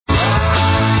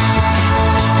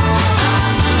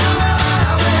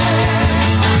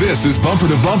This is Bumper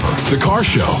to Bumper, the car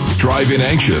show. Drive in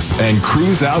anxious and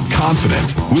cruise out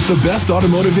confident with the best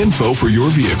automotive info for your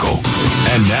vehicle.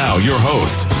 And now your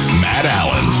host, Matt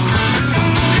Allen.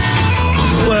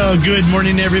 Well, good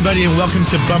morning, everybody, and welcome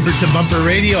to Bumper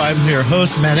Radio. I'm your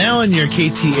host, Matt Allen, your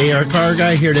KTAR car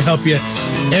guy, here to help you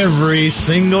every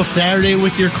single Saturday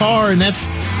with your car, and that's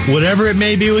whatever it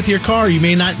may be with your car. You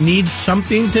may not need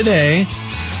something today,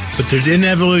 but there's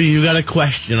inevitably you got a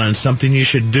question on something you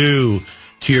should do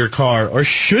to your car or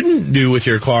shouldn't do with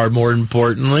your car, more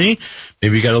importantly.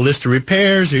 Maybe you got a list of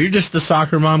repairs, or you're just the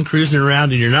soccer mom cruising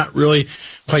around and you're not really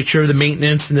quite sure of the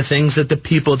maintenance and the things that the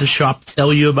people at the shop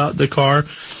tell you about the car.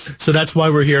 So that's why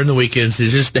we're here on the weekends,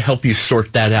 is just to help you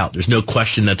sort that out. There's no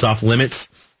question that's off limits.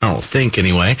 I don't think,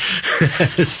 anyway.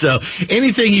 So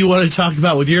anything you want to talk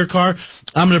about with your car,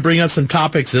 I'm going to bring up some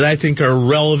topics that I think are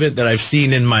relevant that I've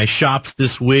seen in my shops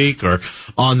this week or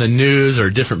on the news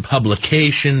or different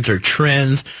publications or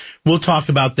trends. We'll talk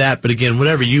about that. But again,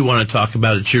 whatever you want to talk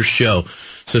about, it's your show.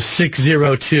 So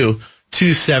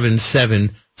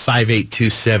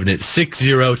 602-277-5827. It's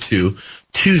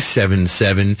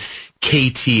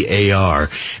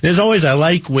 602-277-KTAR. And as always, I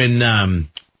like when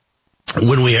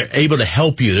we are able to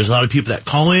help you. There's a lot of people that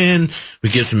call in. We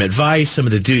give some advice. Some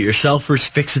of the do-it-yourselfers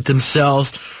fix it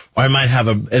themselves. Or I might have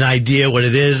an idea what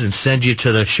it is and send you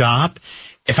to the shop.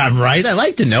 If I'm right, I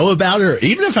like to know about it. Or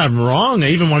even if I'm wrong, I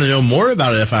even want to know more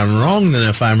about it if I'm wrong than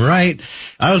if I'm right.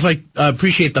 I always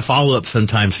appreciate the follow-up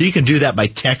sometimes. So you can do that by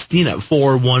texting at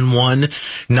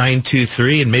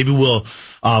 411-923, and maybe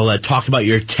I'll talk about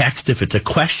your text if it's a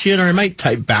question, or I might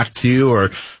type back to you or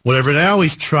whatever. And I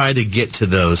always try to get to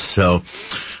those. So,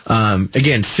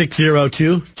 again,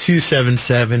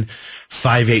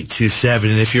 602-277-5827.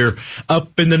 And if you're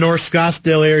up in the North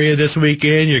Scottsdale area this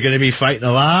weekend, you're going to be fighting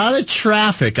a lot of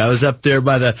traffic. I was up there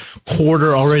by the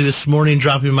quarter already this morning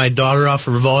dropping my daughter off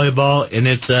for volleyball, and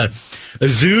it's a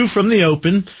zoo from the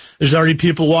open. There's already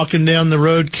people walking down the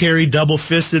road, carry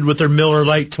double-fisted with their Miller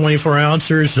Lite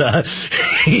 24-ouncers,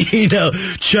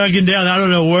 chugging down. I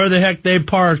don't know where the heck they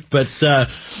parked, but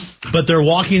they're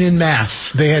walking in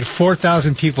mass. They had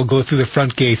 4,000 people go through the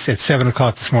front gates at 7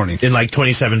 o'clock this morning. In like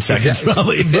 27 seconds,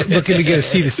 probably. Looking to get a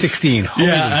seat of 16.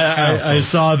 I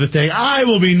saw the thing. I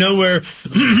will be nowhere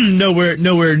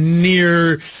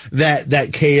near that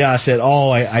chaos at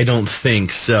all, I don't think.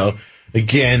 So,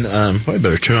 again, I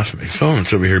better turn off my phone.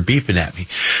 It's over here beeping at me.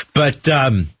 But,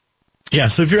 yeah,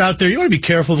 so if you're out there, you want to be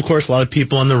careful. Of course, a lot of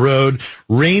people on the road,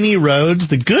 rainy roads.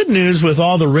 The good news with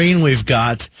all the rain we've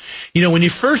got, when you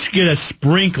first get a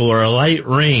sprinkle or a light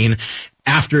rain,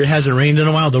 after it hasn't rained in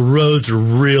a while, the roads are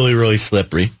really, really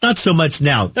slippery. Not so much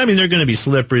now. I mean, they're going to be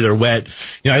slippery. They're wet.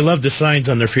 I love the signs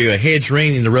on the freeway. Hey, it's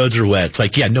raining. The roads are wet. It's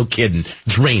like, yeah, no kidding.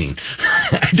 It's raining.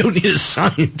 I don't need a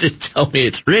sign to tell me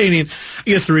it's raining. I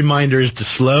guess the reminder is to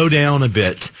slow down a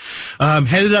bit.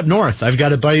 Headed up north. I've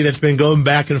got a buddy that's been going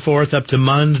back and forth up to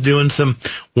Munns doing some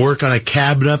work on a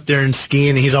cabin up there and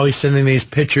skiing. And he's always sending these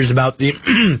pictures about the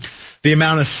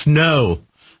amount of snow.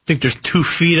 I think there's 2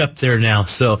 feet up there now.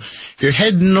 So if you're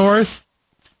heading north,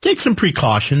 take some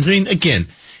precautions. I mean, again,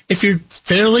 if you're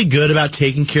fairly good about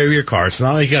taking care of your car, it's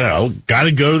not like you got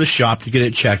to go to the shop to get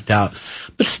it checked out.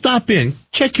 But stop in,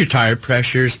 check your tire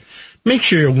pressures, make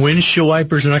sure your windshield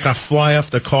wipers are not going to fly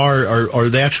off the car or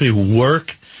they actually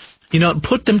work.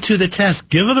 Put them to the test.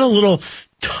 Give them a little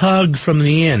tug from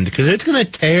the end because it's going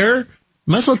to tear.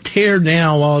 Might as well tear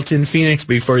now while it's in Phoenix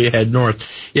before you head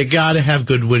north. You got to have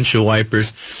good windshield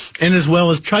wipers. And as well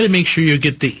as try to make sure you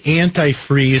get the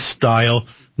antifreeze style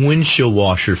windshield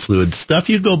washer fluid. Stuff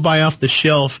you go buy off the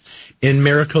shelf in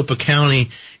Maricopa County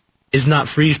is not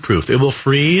freeze proof. It will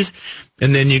freeze,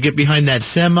 and then you get behind that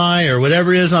semi or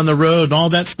whatever it is on the road and all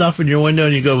that stuff in your window,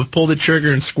 and you go pull the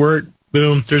trigger and squirt.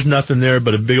 Boom, there's nothing there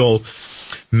but a big old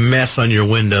mess on your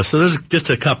window. So there's just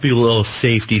a couple of little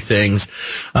safety things.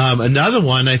 Another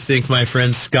one, I think my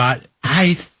friend Scott,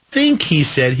 I think he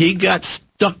said he got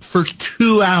stuck for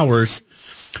 2 hours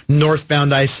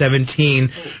northbound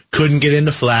I-17, couldn't get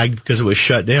into Flag because it was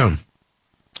shut down.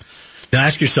 Now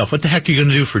ask yourself, what the heck are you going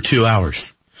to do for 2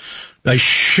 hours? I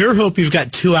sure hope you've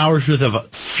got 2 hours worth of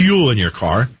fuel in your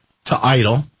car to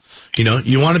idle.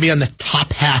 You want to be on the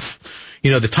top half.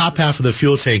 The top half of the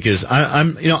fuel tank is,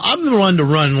 I'm the one to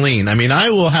run lean. I mean, I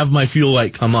will have my fuel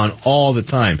light come on all the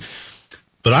time.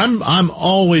 But I'm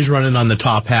always running on the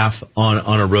top half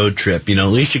on a road trip. At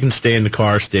least you can stay in the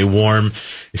car, stay warm.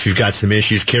 If you've got some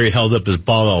issues, Kerry held up his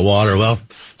bottle of water. Well,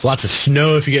 there's lots of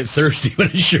snow if you get thirsty, but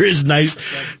it sure is nice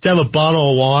to have a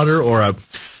bottle of water or a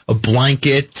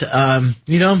blanket.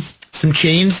 Some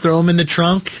chains, throw them in the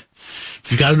trunk.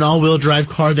 If you've got an all-wheel drive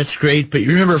car, that's great. But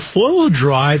you remember, four-wheel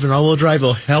drive and all-wheel drive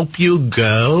will help you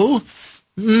go.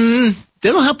 They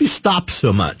don't help you stop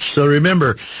so much. So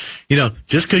remember,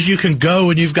 just because you can go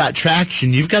and you've got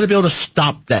traction, you've got to be able to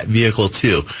stop that vehicle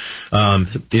too.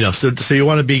 So you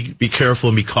want to be careful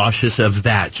and be cautious of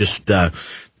that. Just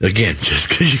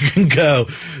because you can go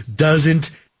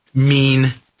doesn't mean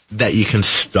that you can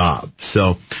stop.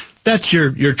 So that's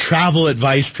your travel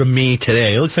advice from me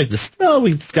today. It looks like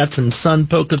we've got some sun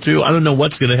poking through. I don't know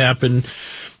what's going to happen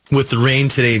with the rain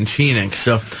today in Phoenix.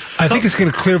 So I think it's going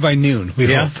to clear by noon,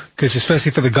 we hope. Because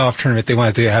especially for the golf tournament, they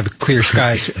wanted to have clear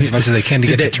skies as much as they can to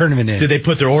get the tournament in. Did they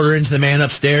put their order into the man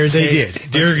upstairs? They did.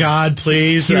 Dear God,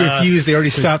 please. He refused. They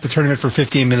already stopped the tournament for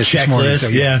 15 minutes this morning. So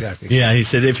exactly. Yeah, he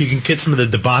said, if you can get some of the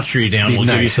debauchery down, we'll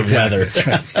give you some weather. That's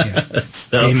right. Yeah.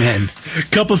 So, amen. A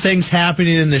couple things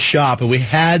happening in the shop. And we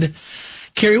had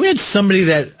somebody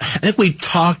that I think we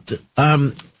talked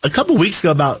a couple weeks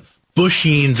ago about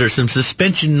bushings or some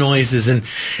suspension noises, and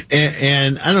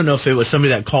I don't know if it was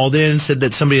somebody that called in, said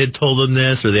that somebody had told them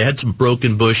this, or they had some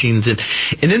broken bushings,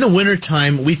 and in the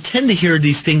wintertime, we tend to hear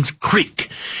these things creak.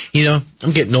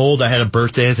 I'm getting old. I had a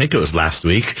birthday, I think it was last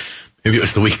week. Maybe it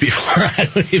was the week before. I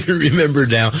don't even remember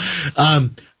now. I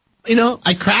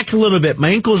crack a little bit. My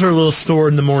ankles are a little sore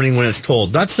in the morning when it's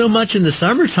cold. Not so much in the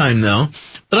summertime, though.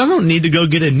 But I don't need to go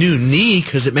get a new knee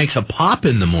because it makes a pop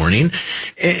in the morning.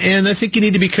 And I think you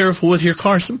need to be careful with your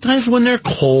car. Sometimes when they're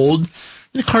cold,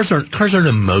 the cars aren't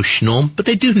emotional, but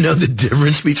they do know the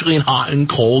difference between hot and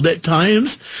cold at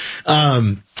times.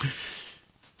 Cars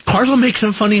will make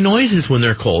some funny noises when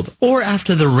they're cold or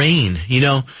after the rain.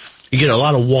 You get a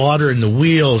lot of water in the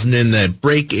wheels and in the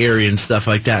brake area and stuff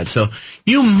like that. So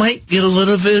you might get a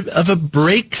little bit of a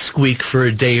brake squeak for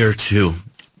a day or two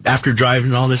after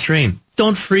driving all this rain.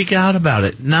 Don't freak out about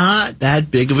it. Not that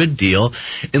big of a deal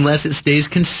unless it stays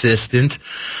consistent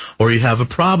or you have a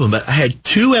problem. But I had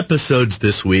 2 episodes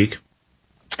this week,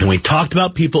 and we talked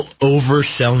about people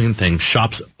overselling things,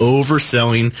 shops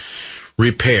overselling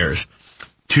repairs.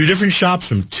 2 different shops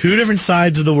from 2 different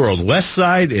sides of the world, west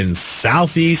side and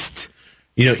southeast,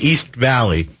 East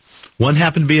Valley. One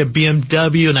happened to be a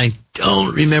BMW, and I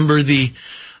don't remember the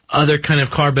other kind of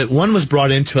car, but one was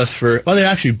brought into us they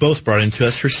actually both brought into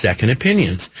us for second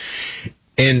opinions.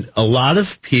 And a lot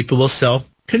of people will sell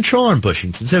control arm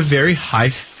bushings. It's a very high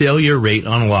failure rate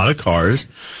on a lot of cars.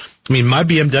 I mean, my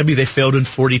BMW, they failed in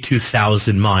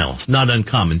 42,000 miles. Not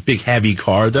uncommon. Big, heavy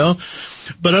car, though.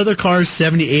 But other cars,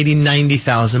 70, 80,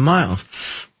 90,000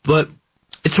 miles. But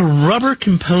it's a rubber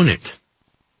component.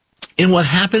 And what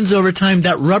happens over time,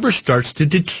 that rubber starts to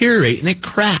deteriorate and it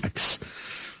cracks.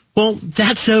 Well,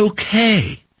 that's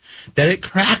okay that it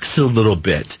cracks a little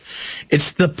bit.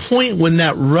 It's the point when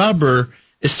that rubber,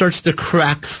 it starts to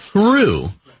crack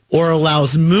through or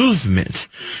allows movement.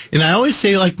 And I always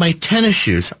say, like my tennis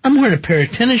shoes. I'm wearing a pair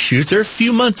of tennis shoes. They're a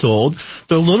few months old.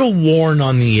 They're a little worn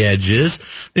on the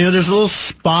edges. There's a little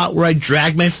spot where I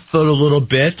drag my foot a little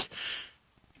bit.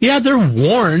 Yeah, they're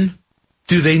worn.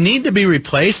 Do they need to be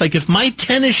replaced? Like if my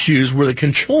tennis shoes were the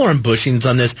control arm bushings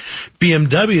on this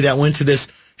BMW that went to this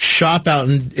shop out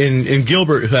in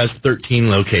Gilbert, who has 13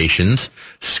 locations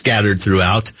scattered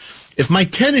throughout. If my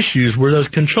tennis shoes were those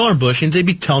control arm bushings, they'd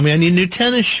be telling me I need new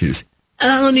tennis shoes.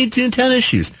 And I don't need new tennis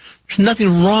shoes. There's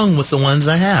nothing wrong with the ones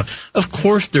I have. Of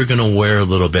course they're going to wear a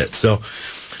little bit. So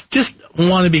just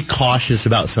want to be cautious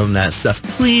about some of that stuff.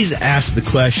 Please ask the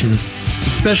questions,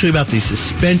 especially about these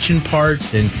suspension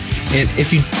parts, and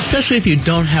especially if you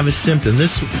don't have a symptom.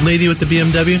 This lady with the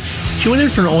BMW, she went in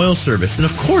for an oil service, and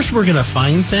of course we're going to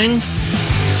find things.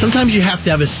 Sometimes you have to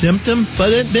have a symptom,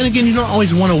 but then again, you don't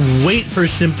always want to wait for a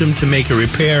symptom to make a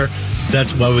repair.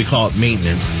 That's why we call it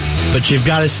maintenance. But you've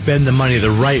got to spend the money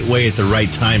the right way at the right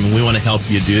time, and we want to help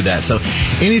you do that. So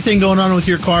anything going on with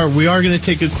your car, we are going to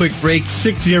take a quick break.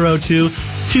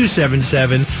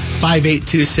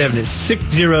 602-277-5827. It's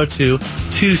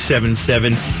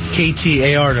 602-277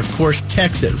 KTAR. And, of course,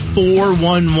 text at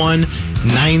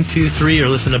 411-923 or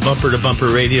listen to Bumper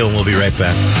Radio, and we'll be right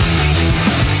back.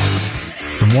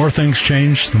 The more things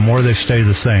change, the more they stay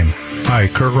the same. Hi,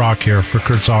 Kurt Rock here for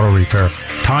Kurt's Auto Repair.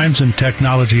 Times and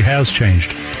technology has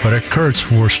changed, but at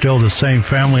Kurt's, we're still the same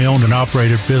family-owned and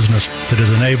operated business that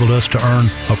has enabled us to earn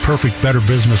a perfect Better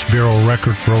Business Bureau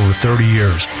record for over 30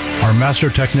 years. Our master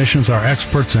technicians are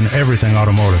experts in everything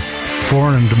automotive,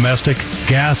 foreign and domestic,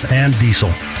 gas and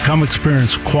diesel. Come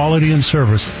experience quality and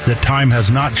service that time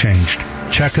has not changed.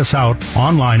 Check us out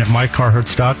online at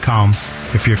mycarhurts.com.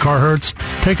 If your car hurts,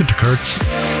 take it to Kurt's.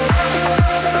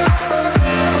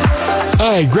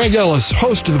 Hi, Greg Ellis,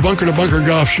 host of the Bunker to Bunker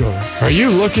Golf Show. Are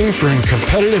you looking for a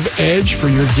competitive edge for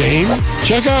your game?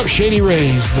 Check out Shady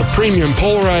Rays, the premium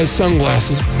polarized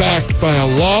sunglasses backed by a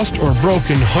lost or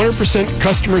broken 100%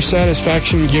 customer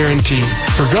satisfaction guarantee.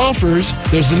 For golfers,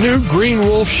 there's the new Green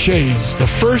Wolf Shades, the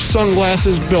first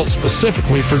sunglasses built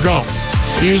specifically for golf.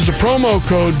 Use the promo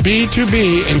code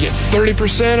B2B and get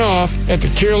 30% off at the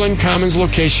Kierland Commons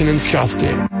location in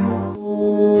Scottsdale.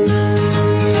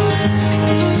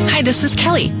 Hi, this is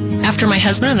Kelly. After my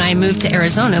husband and I moved to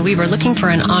Arizona, we were looking for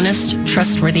an honest,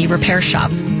 trustworthy repair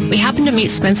shop. We happened to meet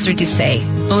Spencer Doucet,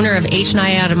 owner of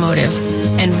H&I Automotive,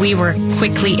 and we were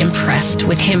quickly impressed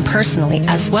with him personally,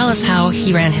 as well as how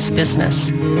he ran his business.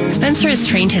 Spencer has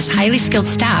trained his highly skilled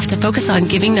staff to focus on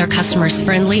giving their customers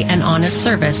friendly and honest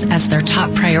service as their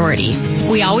top priority.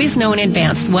 We always know in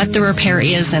advance what the repair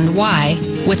is and why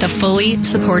with a fully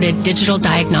supported digital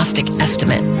diagnostic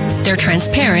estimate. They're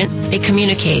transparent, they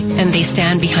communicate, and they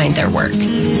stand behind their work.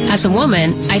 As a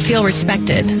woman, I feel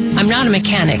respected. I'm not a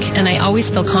mechanic, and I always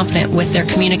feel confident with their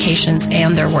communications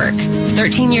and their work.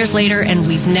 13 years later, and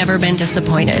we've never been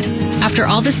disappointed. After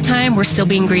all this time, we're still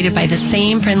being greeted by the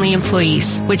same friendly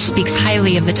employees, which speaks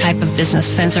highly of the type of business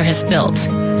Spencer has built.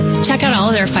 Check out all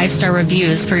of their 5-star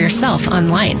reviews for yourself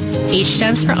online. H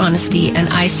stands for honesty, and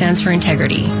I stands for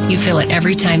integrity. You feel it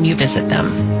every time you visit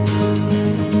them.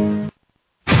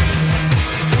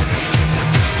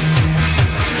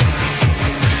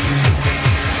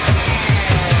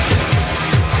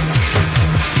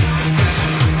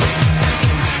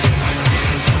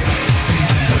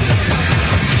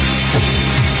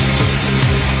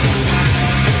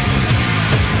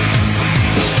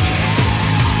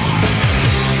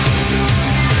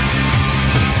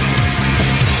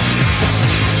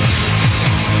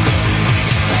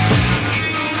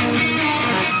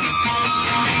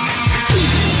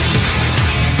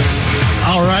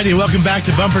 Welcome back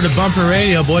to Bumper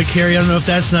Radio. Boy, Kerry, I don't know if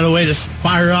that's not a way to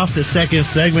fire off the second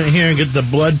segment here and get the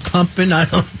blood pumping. I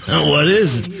don't know what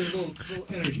is.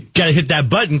 Got to hit that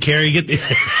button, Kerry. Get the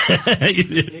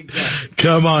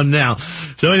Come on now.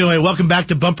 So anyway, welcome back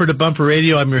to Bumper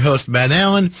Radio. I'm your host, Matt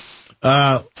Allen.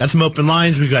 Got some open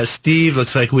lines. We've got Steve.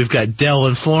 Looks like we've got Dell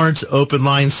and Florence. Open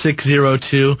line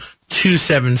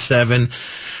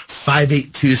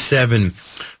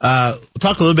 602-277-5827. We'll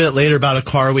talk a little bit later about a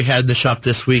car we had in the shop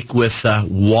this week with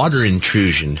water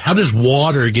intrusion. How does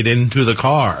water get into the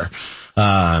car?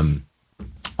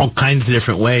 All kinds of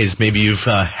different ways. Maybe you've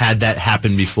had that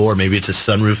happen before. Maybe it's a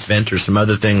sunroof vent or some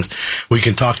other things. We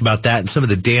can talk about that and some of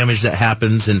the damage that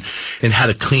happens and how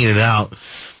to clean it out.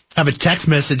 I have a text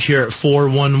message here at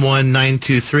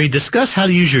 411923. Discuss how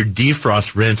to use your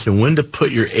defrost rinse and when to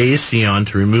put your AC on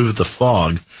to remove the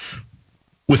fog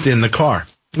within the car.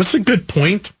 That's a good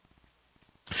point.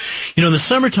 You know, in the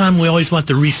summertime, we always want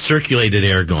the recirculated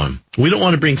air going. We don't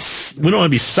want to be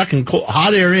sucking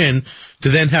hot air in to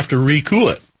then have to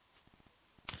recool it.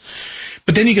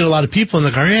 But then you get a lot of people in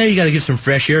the car. Yeah, you got to get some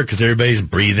fresh air because everybody's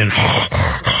breathing.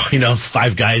 You know,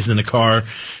 5 guys in the car,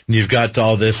 and you've got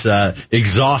all this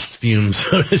exhaust fumes,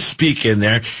 so to speak, in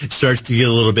there. It starts to get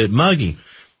a little bit muggy.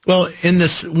 Well, in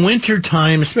this winter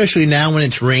time, especially now when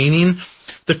it's raining,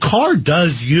 the car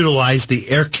does utilize the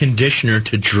air conditioner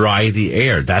to dry the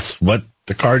air. That's what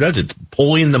the car does. It's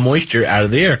pulling the moisture out of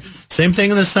the air. Same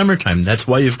thing in the summertime. That's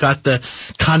why you've got the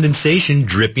condensation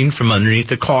dripping from underneath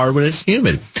the car when it's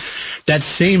humid. That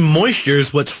same moisture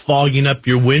is what's fogging up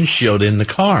your windshield in the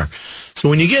car. So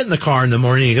when you get in the car in the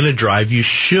morning, you're going to drive, you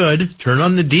should turn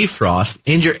on the defrost,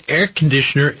 and your air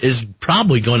conditioner is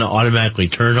probably going to automatically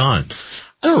turn on.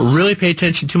 I don't really pay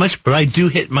attention too much, but I do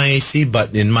hit my AC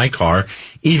button in my car,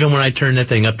 even when I turn that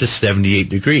thing up to 78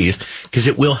 degrees, because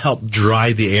it will help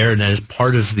dry the air, and that is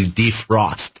part of the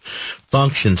defrost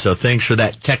function. So thanks for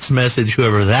that text message,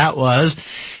 whoever that was.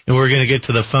 And we're going to get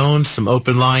to the phone, some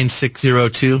open line,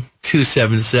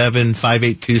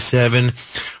 602-277-5827.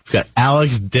 We've got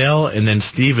Alex, Dell, and then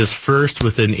Steve is first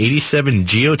with an 87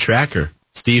 Geo Tracker.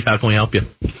 Steve, how can we help you?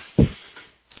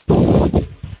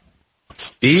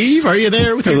 Steve, are you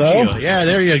there with your Geo? Yeah,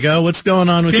 there you go. What's going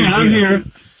on with your Geo? I'm here.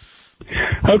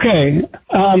 Okay.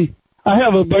 I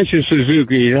have a bunch of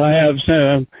Suzukis. I have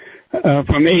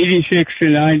from 86 to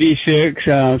 96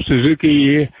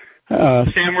 Suzuki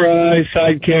Samurai,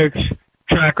 Sidekicks,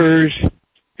 Trackers,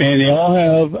 and they all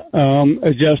have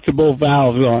adjustable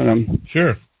valves on them.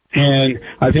 Sure. And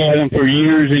I've had them for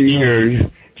years and years,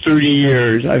 30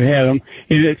 years I've had them.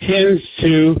 And it tends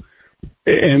to,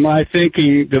 in my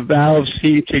thinking, the valves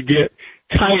seem to get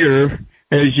tighter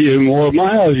as more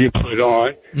miles you put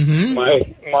on.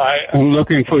 Mm-hmm. I'm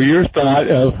looking for your thought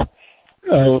of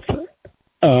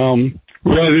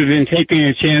rather than taking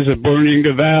a chance of burning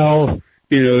the valve,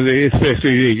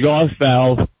 especially the exhaust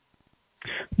valve,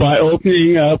 by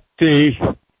opening up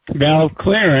the valve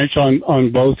clearance on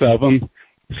both of them,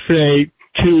 say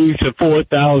 2 to 4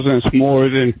 thousandths more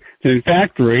than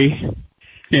factory.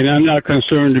 And I'm not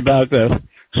concerned about the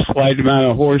slight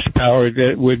amount of horsepower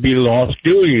that would be lost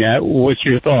doing that. What's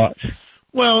your thoughts?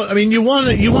 Well, I mean, you want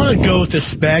to go with the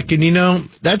spec, and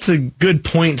that's a good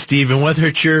point, Stephen. Whether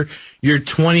it's your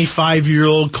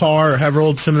 25-year-old car, or however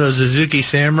old some of those Suzuki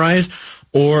Samurais,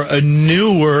 or a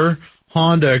newer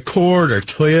Honda Accord or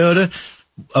Toyota,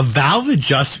 a valve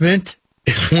adjustment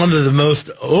is one of the most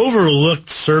overlooked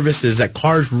services that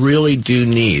cars really do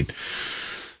need.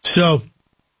 So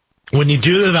when you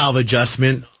do the valve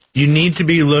adjustment, you need to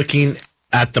be looking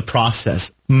at the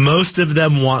process. Most of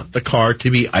them want the car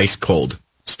to be ice cold,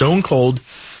 stone cold,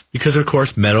 because, of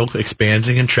course, metal expands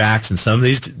and contracts, and some of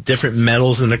these different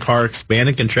metals in the car expand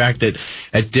and contract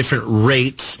at different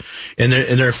rates, and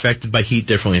they're affected by heat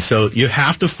differently. So you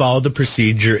have to follow the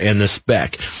procedure and the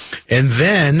spec. And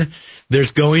then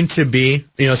there's going to be,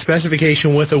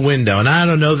 specification with a window. And I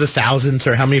don't know the thousandths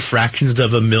or how many fractions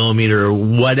of a millimeter or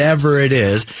whatever it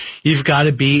is. You've got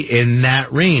to be in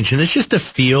that range. And it's just a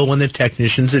feel when the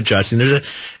technician's adjusting.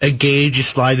 There's a gauge you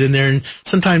slide in there, and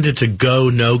sometimes it's a go,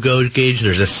 no-go gauge.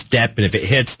 There's a step, and if it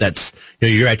hits, that's,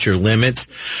 you're at your limits.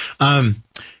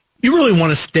 You really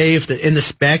want to stay in the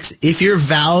specs. If your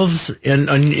valves,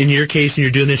 in your case, and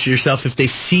you're doing this yourself, if they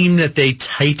seem that they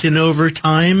tighten over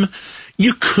time,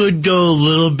 you could go a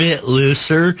little bit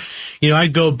looser. I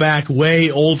go back way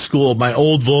old school, my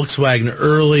old Volkswagen,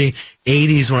 early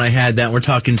 80s when I had that. We're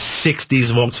talking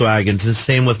 60s Volkswagens, and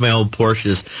same with my old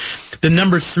Porsches. The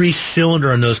number 3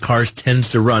 cylinder on those cars tends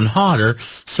to run hotter,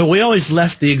 so we always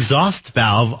left the exhaust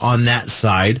valve on that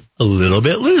side a little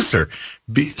bit looser.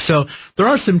 So there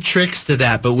are some tricks to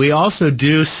that, but we also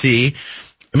do see,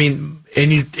 and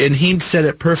he said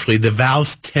it perfectly, the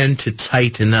valves tend to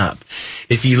tighten up.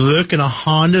 If you look in a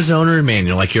Honda's owner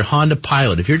manual, like your Honda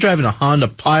Pilot, if you're driving a Honda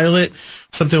Pilot,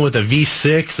 something with a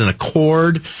V6 and a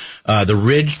Accord, the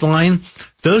Ridgeline,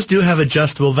 those do have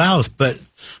adjustable valves. But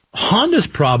Honda's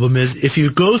problem is if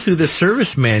you go through the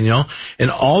service manual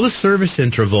and all the service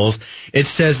intervals, it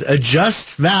says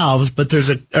adjust valves, but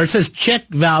it says check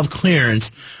valve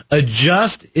clearance,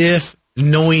 adjust if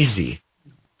noisy.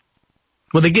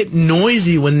 Well, they get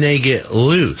noisy when they get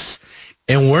loose.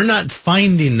 And we're not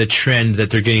finding the trend that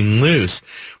they're getting loose.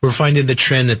 We're finding the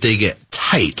trend that they get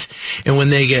tight. And when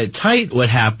they get tight, what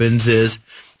happens is,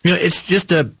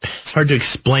 it's hard to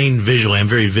explain visually. I'm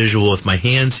very visual with my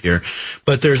hands here.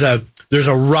 But there's a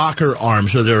rocker arm.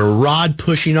 So there's a rod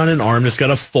pushing on an arm that's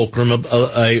got a fulcrum,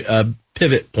 a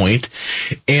pivot point,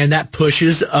 and that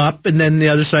pushes up, and then the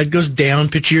other side goes down,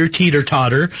 picture your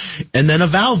teeter-totter, and then a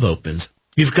valve opens.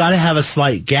 You've got to have a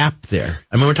slight gap there.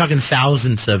 We're talking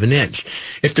thousandths of an inch.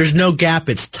 If there's no gap,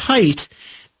 it's tight,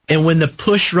 and when the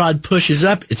push rod pushes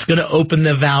up, it's going to open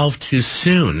the valve too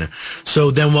soon.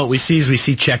 So then what we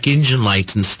see check engine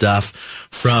lights and stuff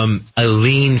from a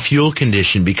lean fuel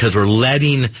condition, because we're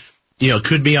letting, it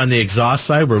could be on the exhaust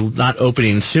side, we're not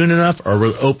opening soon enough, or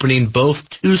we're opening both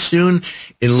too soon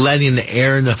and letting the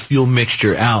air and the fuel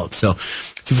mixture out. So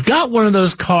if you've got one of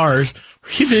those cars,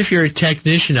 even if you're a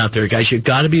technician out there, guys, you've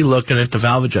got to be looking at the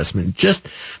valve adjustment. Just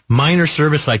minor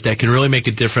service like that can really make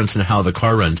a difference in how the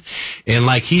car runs. And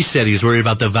like he said, he's worried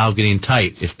about the valve getting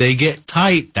tight. If they get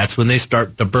tight, that's when they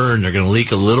start to burn. They're going to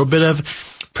leak a little bit of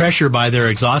pressure by their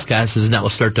exhaust gases, and that will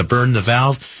start to burn the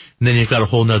valve. And then you've got a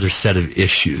whole other set of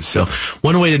issues. So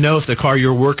one way to know if the car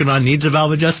you're working on needs a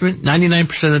valve adjustment,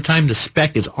 99% of the time the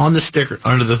spec is on the sticker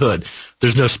under the hood. If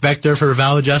there's no spec there for a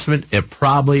valve adjustment, it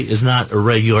probably is not a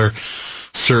regular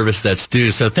service that's due.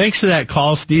 So thanks for that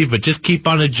call, Steve, but just keep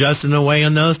on adjusting away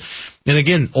on those. And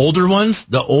again, older ones,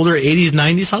 the older 80s,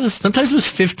 90s, sometimes it was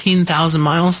 15,000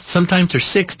 miles. Sometimes they're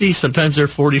 60, sometimes they're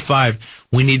 45.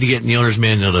 We need to get in the owner's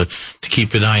manual to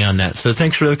keep an eye on that. So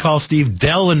thanks for the call, Steve.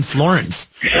 Dell in Florence.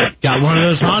 Got one of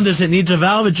those Hondas that needs a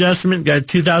valve adjustment. Got a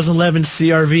 2011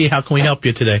 CRV. How can we help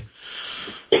you today?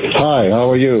 Hi, how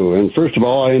are you? And first of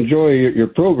all, I enjoy your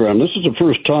program. This is the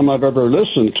first time I've ever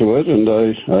listened to it, and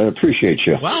I appreciate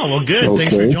you. Wow, well, good. Okay.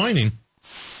 Thanks for joining.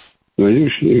 Well,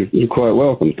 you're quite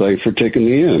welcome. Thanks for taking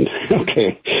me in.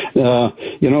 Okay. I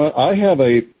have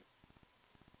a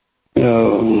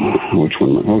which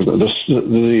one?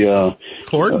 The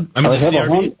Cord?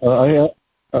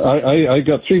 I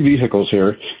got 3 vehicles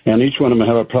here, and each one of them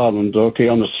have a problem. Okay,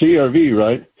 on the CRV,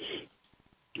 right?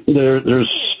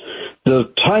 There's the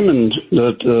timing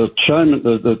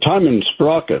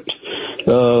sprocket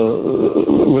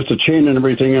with the chain and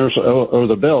everything or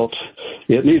the belt,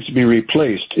 it needs to be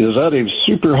replaced. Is that a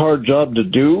super hard job to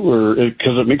do, or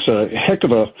because it makes a heck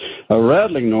of a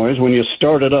rattling noise when you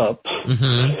start it up?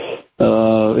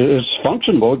 Mm-hmm. It's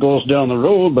functional. It goes down the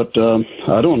road, but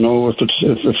I don't know if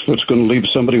it's going to leave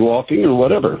somebody walking or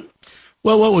whatever.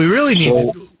 Well, what we really need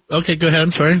to... Okay, go ahead.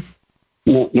 I'm sorry.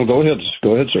 No, go ahead.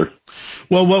 Go ahead, sir.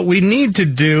 Well, what we need to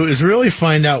do is really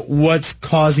find out what's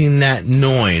causing that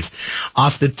noise.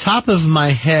 Off the top of my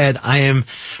head, I am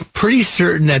pretty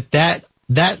certain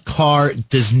that car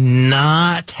does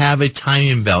not have a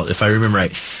timing belt, if I remember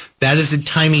right. That is a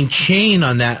timing chain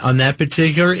on that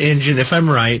particular engine, if I'm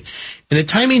right. And the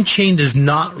timing chain does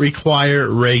not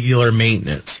require regular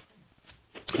maintenance.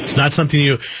 It's not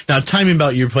something now timing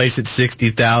belt you replace at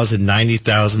 60,000,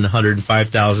 90,000,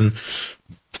 105,000,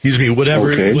 excuse me,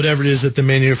 whatever it is that the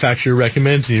manufacturer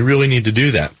recommends, and you really need to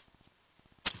do that.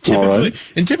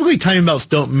 Typically timing belts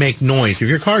don't make noise. If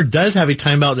your car does have a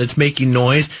timing belt that's making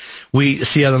noise, we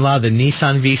see on a lot of the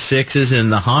Nissan V6s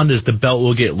and the Hondas, the belt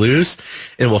will get loose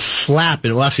and it will slap,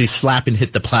 and it will actually slap and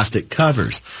hit the plastic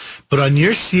covers. But on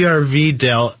your CR-V,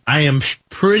 Dell, I am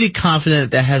pretty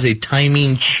confident that has a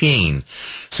timing chain.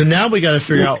 So now we got to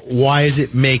figure out, why is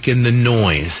it making the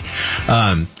noise?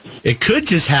 It could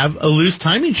just have a loose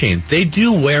timing chain. They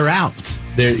do wear out.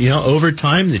 Over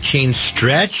time, the chains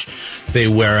stretch, they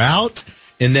wear out,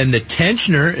 and then the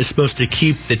tensioner is supposed to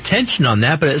keep the tension on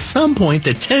that, but at some point,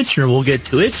 the tensioner will get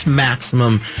to its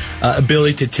maximum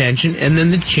ability to tension, and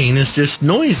then the chain is just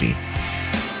noisy.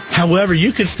 However,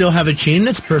 you could still have a chain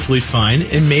that's perfectly fine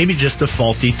and maybe just a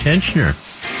faulty tensioner.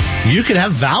 You could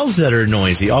have valves that are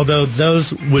noisy, although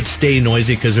those would stay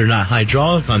noisy because they're not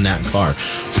hydraulic on that car.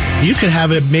 You could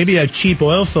have maybe a cheap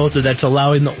oil filter that's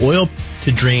allowing the oil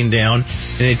to drain down,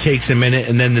 and it takes a minute,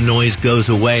 and then the noise goes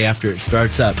away after it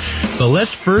starts up. But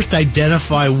let's first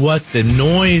identify what the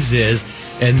noise is,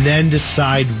 and then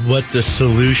decide what the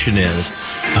solution is.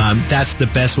 That's the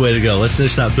best way to go. Let's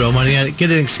just not throw money at it.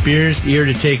 Get an experienced ear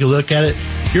to take a look at it.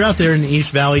 If you're out there in the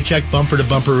East Valley, check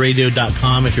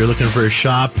bumpertobumperradio.com if you're looking for a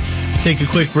shop. Take a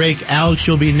quick break. Alex,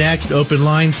 you'll be next. Open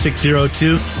line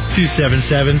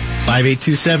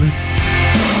 602-277-5827.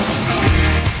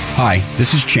 Hi,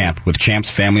 this is Champ with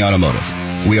Champ's Family Automotive.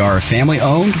 We are a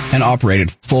family-owned and operated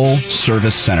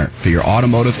full-service center for your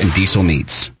automotive and diesel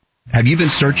needs. Have you been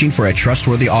searching for a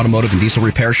trustworthy automotive and diesel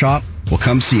repair shop? Well,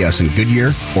 come see us in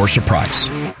Goodyear or Surprise.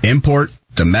 Import,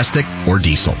 domestic, or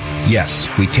diesel. Yes,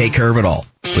 we take care of it all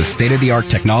with state-of-the-art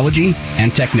technology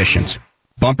and technicians.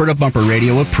 Bumper to Bumper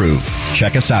Radio approved.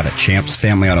 Check us out at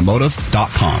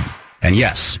champsfamilyautomotive.com. And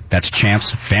yes, that's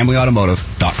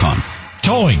champsfamilyautomotive.com.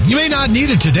 Towing. You may not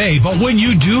need it today, but when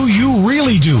you do, you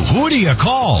really do. Who do you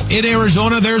call? In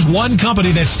Arizona, there's one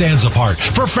company that stands apart.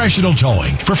 Professional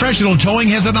Towing. Professional Towing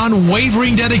has an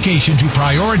unwavering dedication to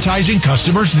prioritizing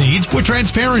customers' needs with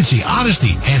transparency,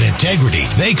 honesty, and integrity.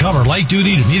 They cover light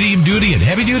duty to medium duty and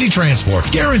heavy duty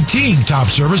transport, guaranteeing top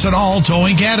service in all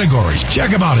towing categories.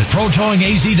 Check them out at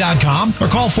protowingaz.com or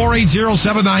call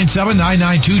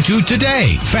 480-797-9922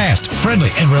 today. Fast,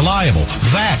 friendly, and reliable.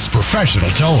 That's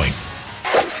Professional Towing.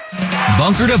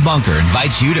 Bunker to Bunker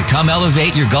invites you to come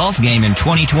elevate your golf game in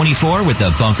 2024 with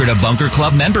the Bunker to Bunker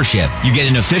Club membership. You get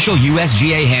an official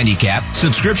USGA handicap,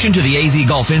 subscription to the AZ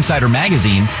Golf Insider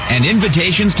magazine, and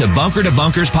invitations to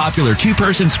Bunker's popular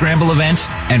two-person scramble events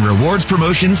and rewards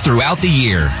promotions throughout the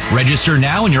year. Register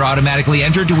now and you're automatically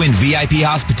entered to win VIP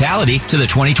hospitality to the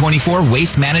 2024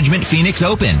 Waste Management Phoenix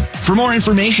Open. For more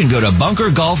information, go to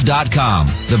bunkergolf.com.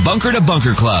 The Bunker to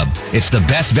Bunker Club. It's the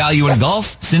best value in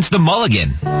golf since the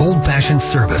Mulligan. Old-fashioned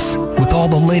service with all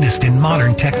the latest in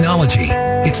modern technology.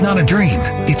 It's not a dream.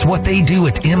 It's what they do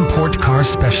at Import Car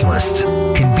Specialists.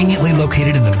 Conveniently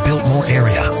located in the Biltmore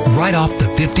area, right off the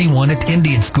 51 at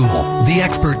Indian School. The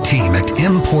expert team at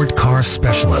Import Car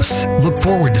Specialists look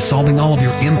forward to solving all of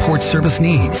your import service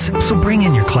needs. So bring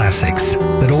in your classics,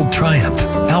 that old Triumph,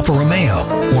 Alfa Romeo,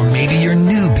 or maybe your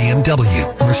new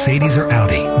BMW, Mercedes, or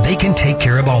Audi. They can take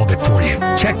care of all of it for you.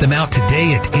 Check them out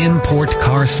today at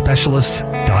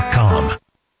importcarspecialists.com.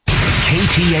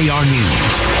 KTAR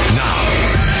News now.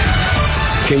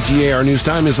 KTAR News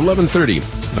Time is 11:30.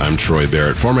 I'm Troy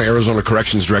Barrett. Former Arizona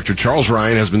Corrections Director Charles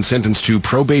Ryan has been sentenced to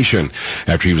probation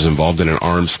after he was involved in an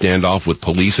armed standoff with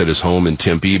police at his home in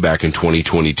Tempe back in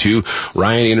 2022.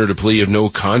 Ryan entered a plea of no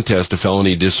contest to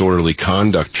felony disorderly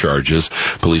conduct charges.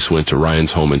 Police went to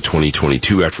Ryan's home in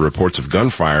 2022 after reports of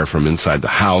gunfire from inside the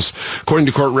house. According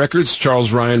to court records,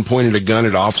 Charles Ryan pointed a gun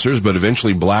at officers but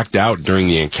eventually blacked out during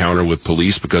the encounter with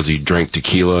police because he drank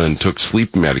tequila and took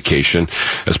sleep medication.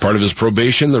 As part of his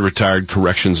probation, addition, the retired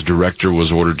corrections director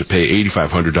was ordered to pay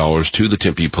 $8,500 to the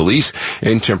Tempe police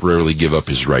and temporarily give up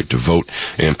his right to vote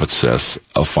and possess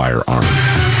a firearm.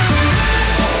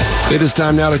 It is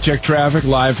time now to check traffic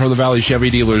live from the Valley Chevy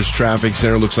Dealers Traffic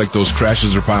Center. Looks like those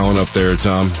crashes are piling up there,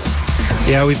 Tom.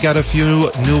 Yeah, we've got a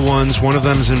few new ones. One of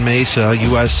them is in Mesa,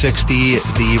 US 60,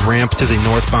 the ramp to the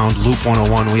northbound Loop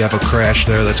 101. We have a crash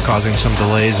there that's causing some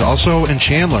delays. Also in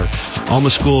Chandler, Alma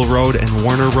School Road and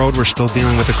Warner Road, we're still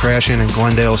dealing with a crash in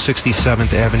Glendale,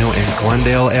 67th Avenue and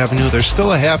Glendale Avenue. There's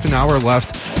still a half an hour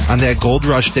left on that Gold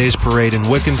Rush Days parade in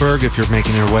Wickenburg. If you're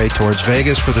making your way towards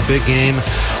Vegas for the big game,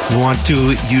 you want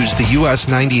to use the US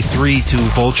 93 to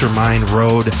Vulture Mine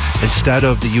Road instead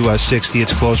of the US 60.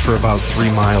 It's closed for about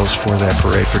 3 miles for that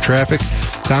parade. For traffic,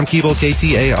 Tom Keeble,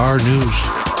 KTAR News.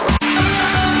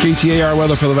 KTAR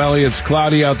weather for the Valley. It's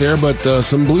cloudy out there, but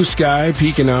some blue sky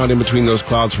peeking out in between those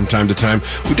clouds from time to time.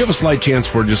 We do have a slight chance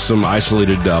for just some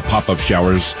isolated pop-up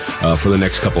showers for the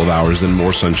next couple of hours, then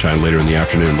more sunshine later in the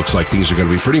afternoon. Looks like things are going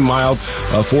to be pretty mild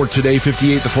for today.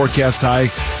 58 the forecast high.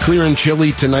 Clear and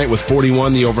chilly tonight with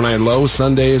 41 the overnight low.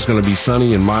 Sunday is going to be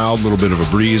sunny and mild. A little bit of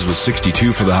a breeze with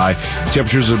 62 for the high.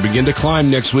 Temperatures will begin to climb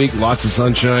next week. Lots of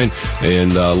sunshine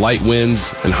and light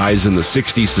winds and highs in the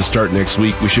 60s to start next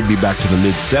week. We should be back to the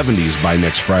mid-70s by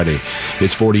next Friday.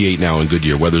 It's 48 now in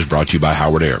Goodyear. Weather's brought to you by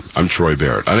Howard Air. I'm Troy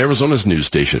Barrett on Arizona's news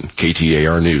station,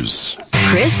 KTAR News.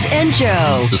 Chris and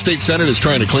Joe. The state senate is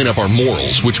trying to clean up our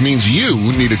morals, which means you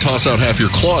need to toss out half your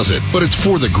closet, but it's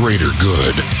for the greater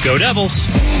good. Go Devils.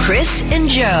 Chris and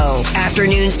Joe.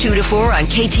 Afternoons 2 to 4 on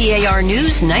KTAR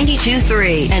News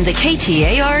 92.3 and the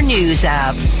KTAR News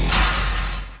app.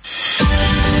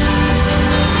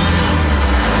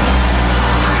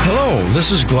 Hello,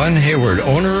 this is Glenn Hayward,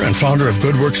 owner and founder of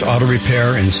GoodWorks Auto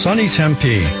Repair in sunny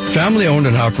Tempe. Family owned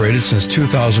and operated since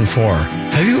 2004.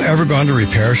 Have you ever gone to a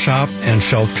repair shop and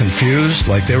felt confused,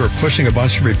 like they were pushing a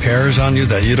bunch of repairs on you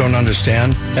that you don't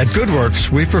understand? At GoodWorks,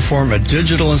 we perform a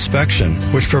digital inspection,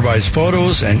 which provides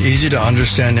photos and easy to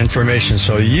understand information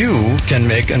so you can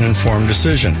make an informed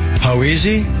decision. How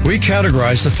easy? We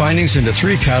categorize the findings into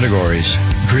 3 categories.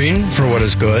 Green for what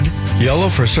is good, yellow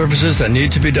for services that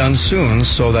need to be done soon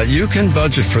so that you can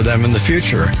budget for them in the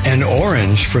future, and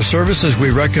orange for services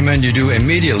we recommend you do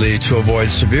immediately to avoid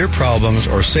severe problems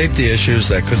or safety issues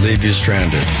that could leave you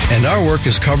stranded. And our work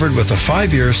is covered with a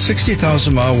 5-year,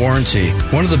 60,000-mile warranty,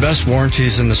 one of the best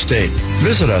warranties in the state.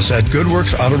 Visit us at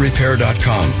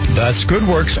GoodWorksAutoRepair.com. That's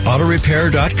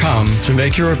GoodWorksAutoRepair.com to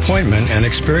make your appointment and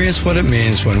experience what it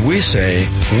means when we say,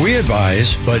 we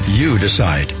advise, but you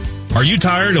decide. Are you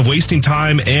tired of wasting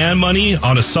time and money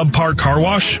on a subpar car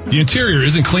wash? The interior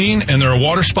isn't clean and there are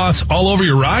water spots all over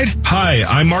your ride? Hi,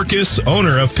 I'm Marcus,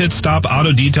 owner of Pit Stop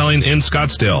Auto Detailing in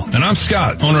Scottsdale. And I'm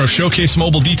Scott, owner of Showcase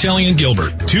Mobile Detailing in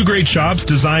Gilbert. 2 great shops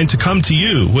designed to come to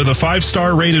you with a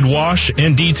 5-star rated wash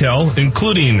and detail,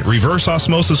 including reverse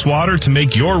osmosis water to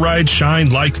make your ride shine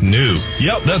like new.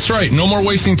 Yep, that's right. No more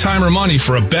wasting time or money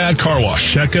for a bad car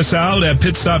wash. Check us out at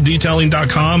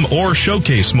pitstopdetailing.com or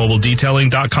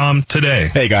showcasemobiledetailing.com today.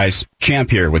 Hey guys,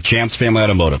 Champ here with Champ's Family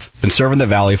Automotive. Been serving the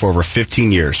Valley for over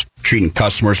 15 years, treating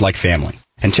customers like family.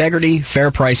 Integrity,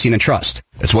 fair pricing, and trust.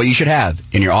 That's what you should have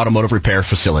in your automotive repair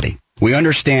facility. We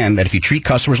understand that if you treat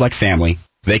customers like family,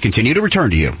 they continue to return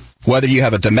to you. Whether you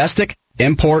have a domestic,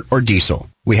 import, or diesel,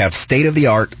 we have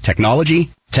state-of-the-art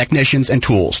technology, technicians, and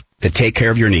tools that take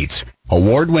care of your needs.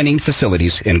 Award-winning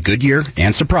facilities in Goodyear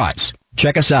and Surprise.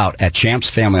 Check us out at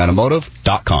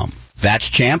champsfamilyautomotive.com. That's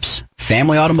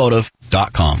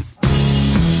champsfamilyautomotive.com.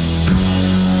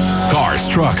 Cars,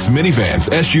 trucks, minivans,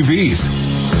 SUVs.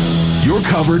 You're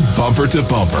covered bumper to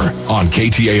bumper on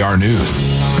KTAR News.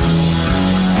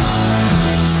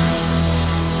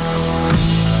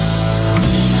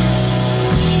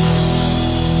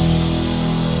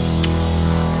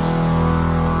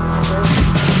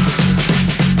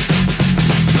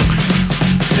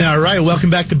 All right,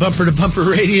 welcome back to Bumper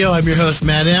Radio. I'm your host,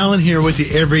 Matt Allen, here with you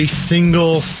every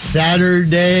single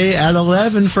Saturday at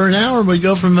 11 for an hour. We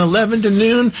go from 11 to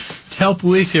noon to help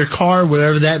with your car,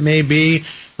 whatever that may be.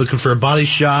 Looking for a body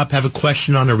shop, have a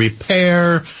question on a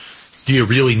repair. Do you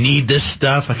really need this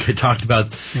stuff? Like I talked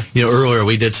about, earlier,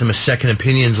 we did some second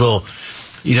opinions,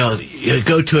 you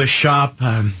go to a shop,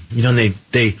 and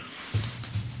they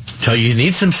tell you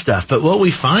need some stuff. But what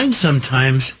we find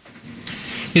sometimes,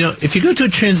 if you go to a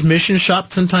transmission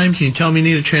shop sometimes and you tell them you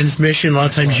need a transmission, a lot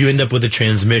of times you end up with a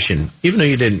transmission, even though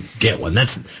you didn't get one.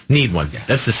 Need one.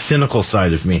 That's the cynical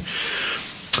side of me.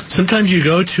 Sometimes you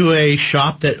go to a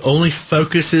shop that only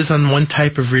focuses on one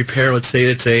type of repair. Let's say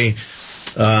it's a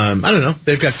I don't know,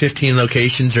 they've got 15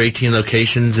 locations or 18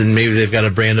 locations, and maybe they've got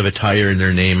a brand of a tire in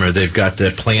their name, or they've got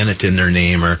the Planet in their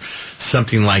name, or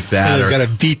something like that. Or they've got a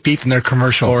beep beep in their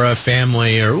commercial. Or a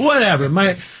family, or whatever.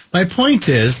 My point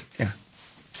is,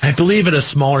 I believe at a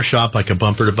smaller shop like a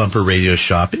bumper-to-bumper radio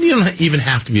shop, and you don't even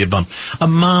have to be a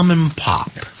mom and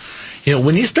pop.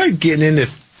 When you start getting into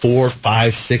 4,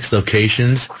 5, 6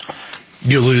 locations,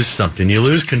 you lose something. You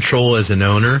lose control as an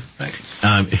owner,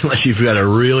 unless you've got a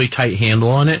really tight handle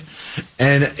on it.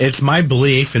 And it's my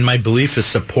belief, and my belief is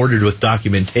supported with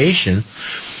documentation.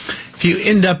 If you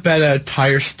end up at a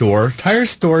tire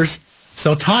stores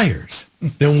sell tires.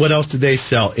 Then what else do they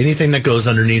sell? Anything that goes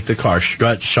underneath the car.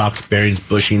 Struts, shocks, bearings,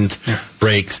 bushings,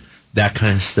 brakes, that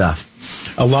kind of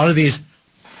stuff. A lot of these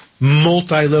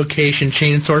multi-location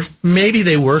chain stores, maybe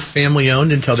they were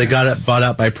family-owned until they got bought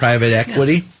out by private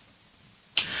equity.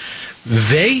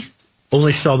 They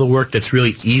only sell the work that's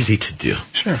really easy to do.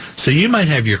 Sure. So you might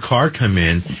have your car come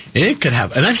in, and it could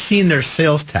have, and I've seen their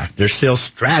sales tack, their sales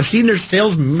straps, I've seen their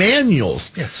sales manuals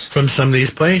from some of these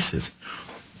places.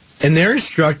 And they're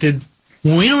instructed,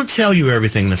 we don't tell you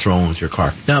everything that's wrong with your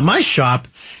car. Now, at my shop,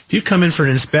 if you come in for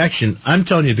an inspection, I'm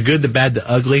telling you the good, the bad, the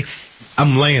ugly.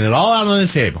 I'm laying it all out on the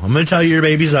table. I'm going to tell you your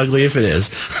baby's ugly if it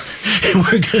is. And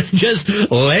we're going to just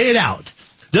lay it out.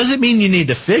 Doesn't mean you need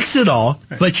to fix it all,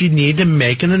 but you need to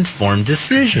make an informed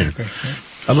decision.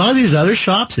 A lot of these other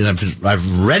shops, and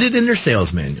I've read it in their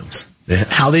sales manuals,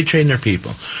 how they train their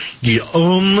people. You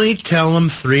only tell them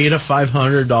 $300 to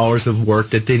 $500 of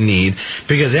work that they need,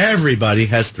 because everybody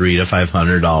has $300 to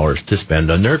 $500 to spend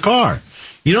on their car.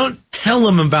 You don't tell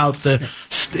them about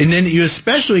and then you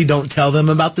especially don't tell them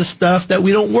about the stuff that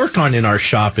we don't work on in our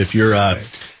shop. If you're a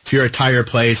tire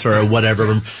place or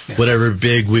whatever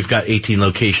big, we've got 18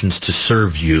 locations to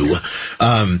serve you.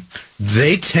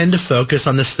 They tend to focus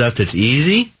on the stuff that's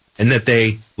easy and that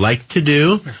they like to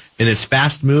do, and it's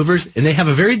fast movers, and they have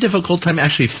a very difficult time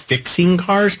actually fixing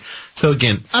cars. So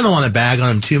again, I don't want to bag on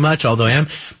them too much, although I am.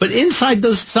 But inside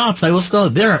those shops, I will still,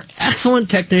 there are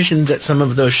excellent technicians at some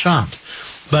of those shops.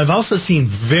 But I've also seen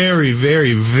very,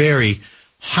 very, very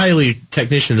highly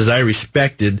technicians, as I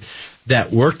respected,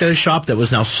 that worked at a shop that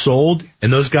was now sold,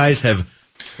 and those guys have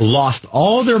lost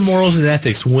all their morals and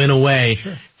ethics, went away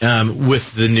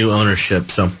with the new ownership.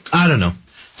 So I don't know.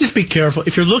 Just be careful.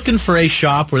 If you're looking for a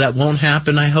shop where that won't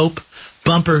happen, I hope,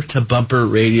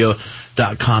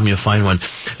 bumpertobumperradio.com, you'll find one.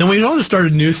 And we want to start a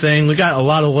new thing. We got a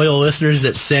lot of loyal listeners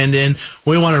that send in.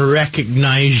 We want to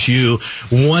recognize you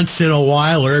once in a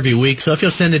while or every week. So if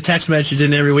you'll send a text message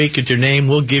in every week with your name,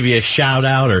 we'll give you a shout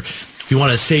out. Or if you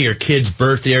want to say your kid's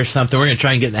birthday or something, we're going to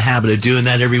try and get in the habit of doing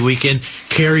that every weekend.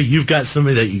 Carrie, you've got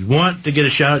somebody that you want to get a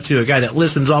shout out to, a guy that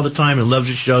listens all the time and loves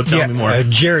your show. Tell me more.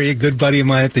 Jerry, a good buddy of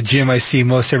mine at the gym I see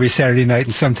most every Saturday night,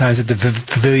 and sometimes at the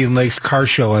Pavilion Lakes car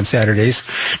show on Saturdays.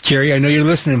 Jerry, I know you're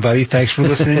listening, buddy. Thanks for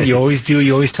listening. You always do.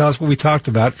 You always tell us what we talked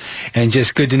about. And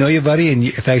just good to know you, buddy. And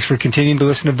thanks for continuing to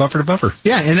listen to Bumper.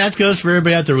 Yeah, and that goes for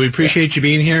everybody out there. We appreciate you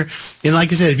being here. And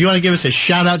like I said, if you want to give us a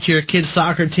shout out to your kid's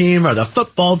soccer team or the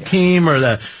football team or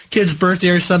the kid's birthday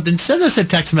or something, send us a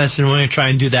text message, and we're going to try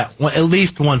and do that at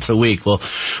least once a week. We'll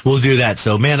do that.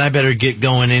 So, man, I better get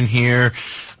going in here.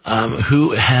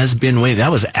 Who has been waiting?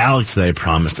 That was Alex that I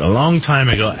promised a long time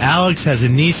ago. Alex has a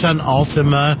Nissan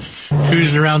Altima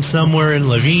cruising around somewhere in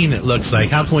Levine, it looks like.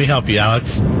 How can we help you,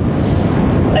 Alex?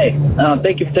 Hey,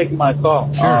 thank you for taking my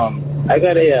call. Sure. I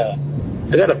got a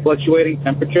fluctuating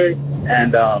temperature,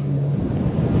 and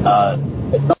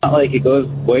it's not like it goes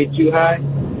way too high,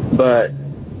 but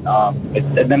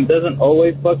it then doesn't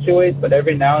always fluctuate, but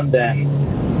every now and then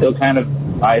it'll kind of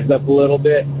rise up a little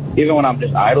bit, even when I'm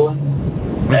just idling.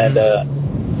 And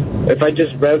if I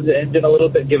just rev the engine a little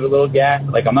bit, give it a little gas,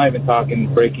 like I'm not even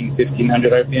talking breaking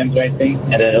 1,500 RPMs or anything,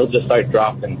 and then it'll just start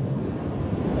dropping.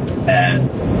 And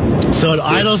so it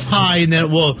idles high, and then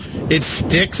it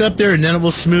sticks up there, and then it will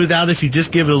smooth out. If you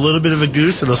just give it a little bit of a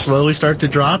goose, it'll slowly start to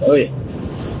drop. Oh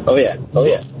yeah.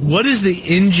 What is the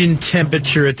engine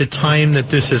temperature at the time that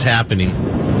this is happening? It's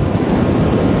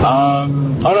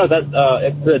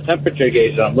the temperature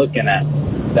gauge that I'm looking at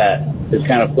that is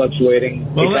kind of fluctuating.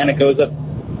 It kind of goes up.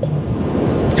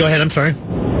 Go ahead, I'm sorry.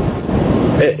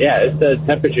 It's the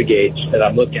temperature gauge that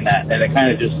I'm looking at, and it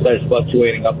kind of just starts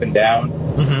fluctuating up and down.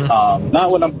 Not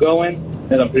when I'm going,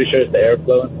 because I'm pretty sure it's the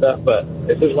airflow and stuff, but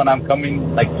this is when I'm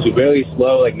coming like really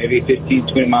slow, like maybe 15,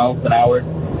 20 miles an hour.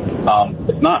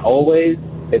 It's not always.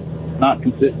 It's not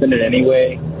consistent in any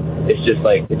way. It's just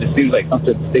like, it just seems like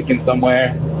something's sticking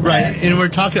somewhere. Right, and we're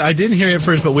talking, I didn't hear it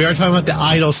first, but we are talking about the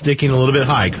idle sticking a little bit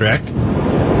high, correct?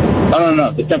 Oh,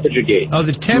 no, the temperature gauge. Oh,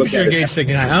 the temperature gauge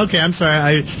sticking high. Okay, I'm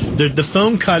sorry. The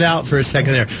phone cut out for a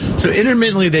second there. So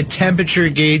intermittently, the temperature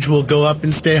gauge will go up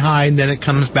and stay high, and then it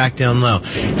comes back down low.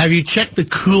 Have you checked the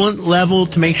coolant level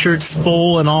to make sure it's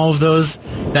full and all of those,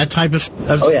 that type of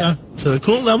stuff? Yeah. So the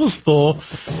coolant level's full.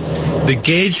 The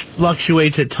gauge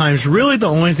fluctuates at times. Really, the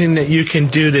only thing that you can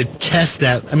do to test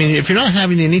that, I mean, if you're not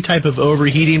having any type of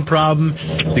overheating problem,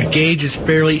 the gauge is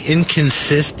fairly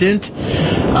inconsistent.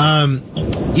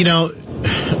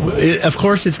 Of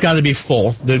course, it's got to be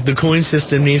full. The cooling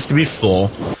system needs to be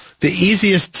full. The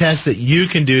easiest test that you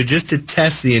can do, just to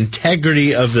test the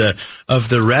integrity of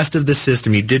the rest of the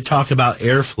system, you did talk about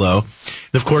airflow.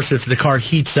 And of course, if the car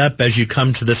heats up as you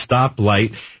come to the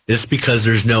stoplight, it's because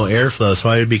there's no airflow. So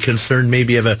I would be concerned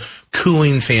maybe of a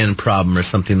cooling fan problem or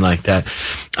something like that.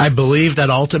 I believe that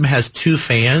Altima has 2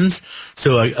 fans.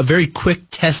 So a very quick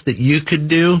test that you could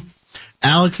do,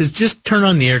 Alex, is just turn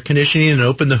on the air conditioning and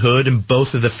open the hood, and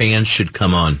both of the fans should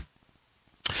come on.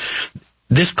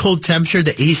 This cold temperature,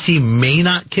 the AC may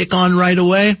not kick on right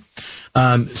away,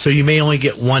 so you may only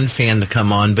get one fan to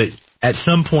come on, but at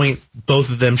some point, both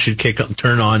of them should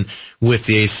turn on with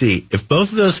the AC. If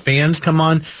both of those fans come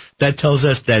on, that tells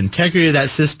us that integrity of that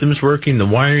system's working, the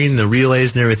wiring, the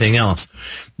relays, and everything else.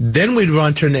 Then we'd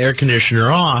want to turn the air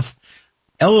conditioner off,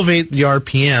 elevate the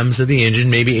RPMs of the engine,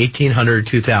 maybe 1,800 or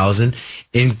 2,000,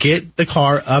 and get the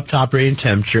car up to operating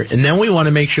temperature. And then we want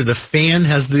to make sure the fan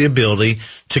has the ability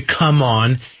to come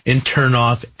on and turn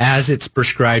off as it's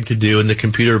prescribed to do in the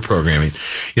computer programming.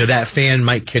 That fan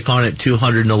might kick on at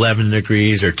 211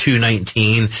 degrees or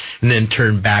 219 and then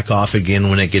turn back off again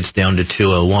when it gets down to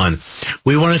 201.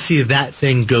 We want to see that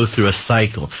thing go through a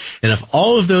cycle. And if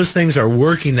all of those things are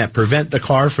working that prevent the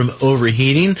car from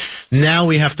overheating, now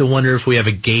we have to wonder if we have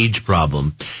a gauge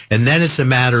problem. And then it's a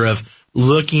matter of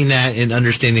looking at and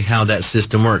understanding how that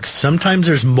system works. Sometimes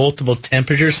there's multiple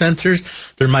temperature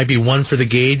sensors. There might be one for the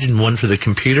gauge and one for the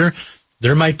computer.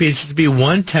 There might just be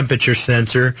one temperature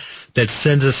sensor that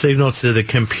sends a signal to the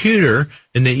computer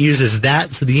and that uses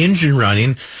that for the engine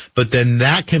running, but then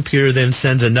that computer then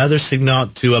sends another signal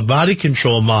to a body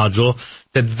control module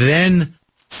that then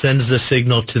sends the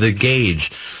signal to the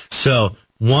gauge. So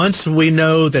once we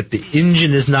know that the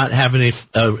engine is not having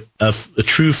a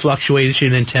true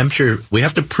fluctuation in temperature, we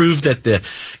have to prove that the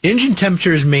engine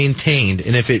temperature is maintained.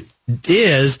 And if it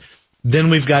is, then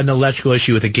we've got an electrical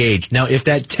issue with a gauge. Now, if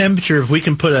that temperature, if we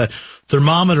can put a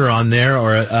thermometer on there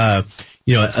or a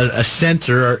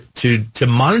sensor to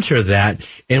monitor that,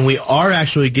 and we are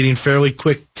actually getting fairly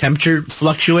quick temperature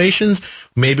fluctuations,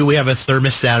 maybe we have a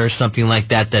thermostat or something like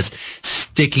that that's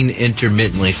sticking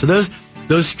intermittently. So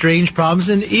those strange problems,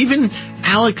 and even,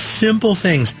 Alex, simple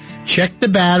things. Check the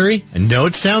battery. I know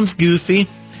it sounds goofy.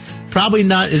 Probably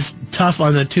not as tough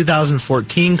on the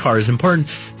 2014 car is important,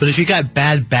 but if you got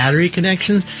bad battery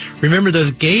connections, remember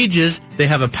those gauges, they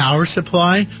have a power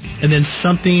supply, and then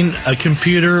a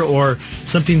computer or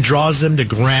something draws them to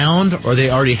ground, or they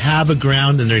already have a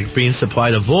ground and they're being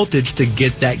supplied a voltage to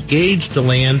get that gauge to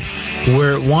land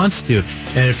where it wants to.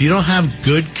 And if you don't have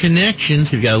good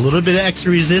connections, you've got a little bit of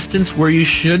extra resistance where you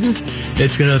shouldn't,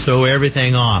 it's going to throw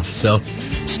everything off. So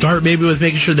start maybe with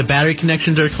making sure the battery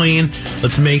connections are clean.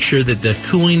 Let's make sure that the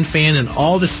cooling fan and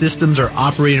all the systems are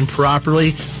operating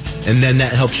properly, and then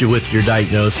that helps you with your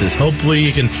diagnosis. Hopefully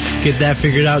you can get that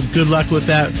figured out. Good luck with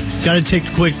that. Got to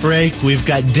take a quick break. We've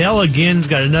got Dell again's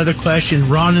got another question,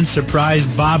 Ron in Surprise,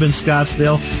 Bob in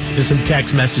Scottsdale, and some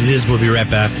text messages. We'll be right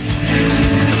back.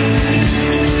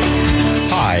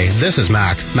 Hi, this is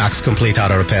Mac's Complete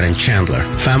Auto Repair in Chandler.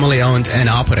 Family owned and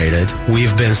operated,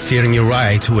 we've been steering you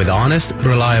right with honest,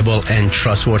 reliable, and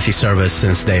trustworthy service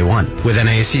since day one. With an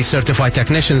AC certified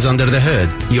technicians under the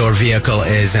hood, your vehicle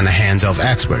is in the hands of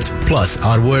experts. Plus,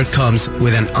 our work comes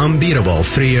with an unbeatable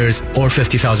 3 years or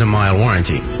 50,000-mile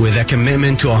warranty. With a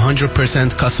commitment to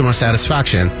 100% customer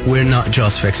satisfaction, we're not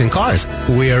just fixing cars,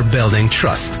 we're building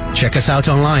trust. Check us out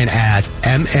online at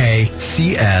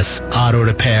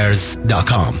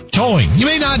macsautorepairs.com. Towing. You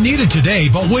may not need it today,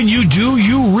 but when you do,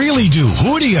 you really do.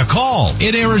 Who do you call?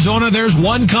 In Arizona, there's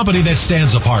one company that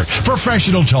stands apart.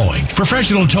 Professional Towing.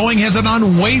 Professional Towing has an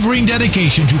unwavering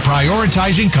dedication to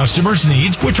prioritizing customers'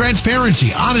 needs with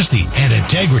transparency, honesty, and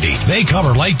integrity. They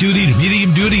cover light duty to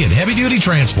medium duty and heavy duty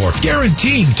transport,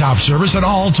 guaranteeing top service in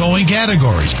all towing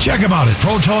categories. Check them out at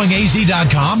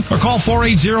protowingaz.com or call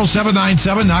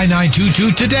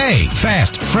 480-797-9922 today.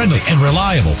 Fast, friendly, and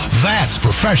reliable. That's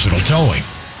Professional Towing.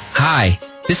 Hi,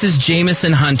 This is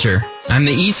Jamison Hunter. I'm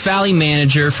the East Valley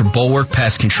manager for Bulwark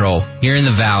Pest Control here in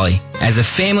the Valley. As a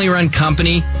family-run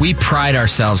company, we pride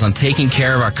ourselves on taking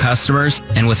care of our customers,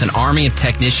 and with an army of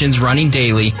technicians running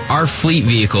daily, our fleet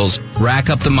vehicles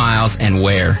rack up the miles and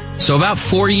wear. So about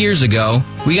 4 years ago,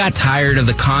 we got tired of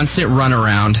the constant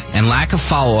runaround and lack of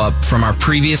follow-up from our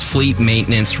previous fleet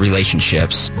maintenance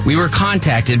relationships. We were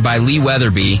contacted by Lee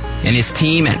Weatherby and his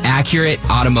team at Accurate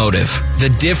Automotive. The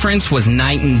difference was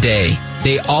night and day.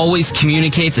 They always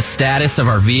communicate the status of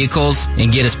our vehicles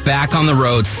and get us back on the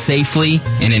road safely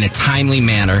and in a timely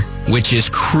manner, which is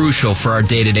crucial for our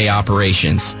day-to-day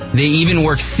operations. They even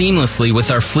work seamlessly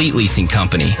with our fleet leasing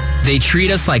company. They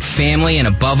treat us like family, and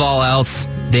above all else,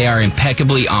 they are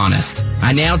impeccably honest.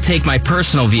 I now take my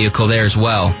personal vehicle there as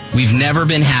well. We've never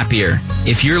been happier.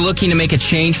 If you're looking to make a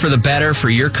change for the better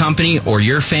for your company or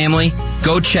your family,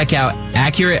 go check out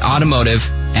Accurate Automotive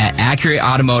at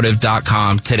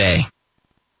AccurateAutomotive.com today.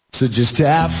 So just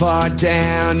how far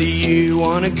down do you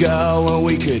want to go? Well,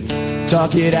 we could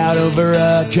talk it out over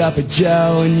a cup of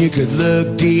joe, and you could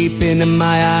look deep into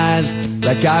my eyes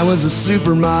like I was a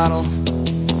supermodel.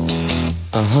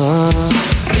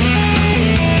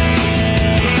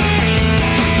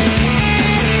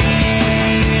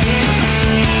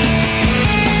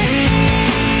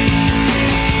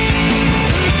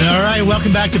 All right,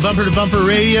 welcome back to Bumper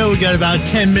Radio. We got about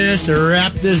 10 minutes to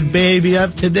wrap this baby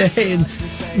up today, and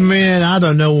man, I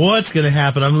don't know what's going to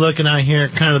happen. I'm looking out here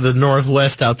at kind of the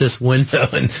northwest out this window,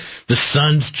 and the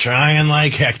sun's trying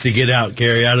like heck to get out,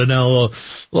 Gary. I don't know, a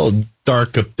little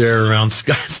dark up there around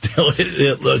Scottsdale,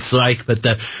 it looks like, but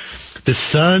the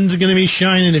sun's going to be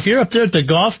shining. If you're up there at the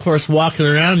golf course walking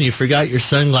around and you forgot your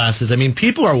sunglasses, I mean,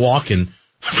 people are walking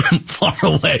from far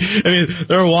away. I mean,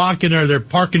 they're walking or they're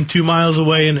parking 2 miles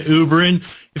away and Ubering.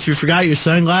 If you forgot your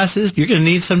sunglasses, you're going to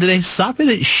need some today. Stop in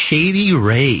at Shady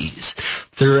Rays.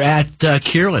 They're at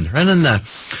Kierland, right on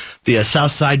the south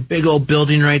side, big old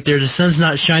building right there. The sun's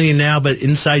not shining now, but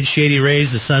inside Shady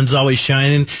Rays, the sun's always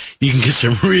shining. You can get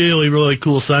some really, really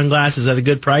cool sunglasses at a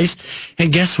good price.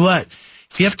 And guess what?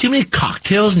 If you have too many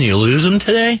cocktails and you lose them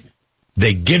today,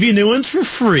 they give you new ones for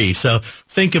free. So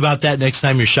think about that next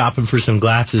time you're shopping for some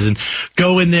glasses, and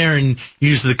go in there and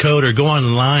use the code, or go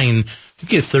online. You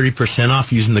get 30%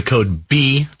 off using the code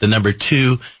B, the number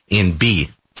 2, and B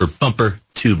for bumper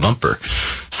to bumper.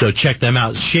 So check them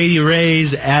out. Shady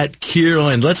Rays at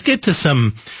Kierland. Let's get to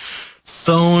some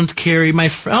phones, Carrie.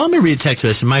 Let me read a text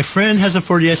message. My friend has a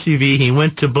Ford SUV. He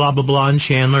went to blah, blah, blah in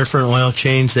Chandler for an oil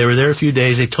change. They were there a few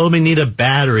days. They told me need a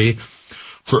battery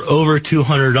for over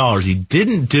 $200. He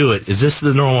didn't do it. Is this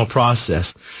the normal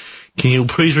process? Can you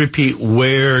please repeat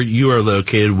where you are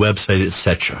located, website,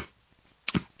 etc.?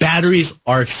 Batteries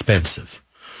are expensive.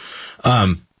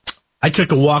 I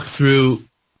took a walk through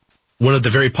one of the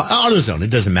very AutoZone.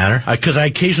 It doesn't matter, because I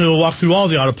occasionally will walk through all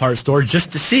the auto parts stores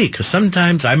just to see, because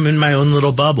sometimes I'm in my own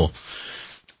little bubble.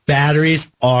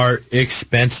 Batteries are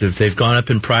expensive. They've gone up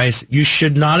in price. You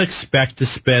should not expect to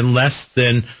spend less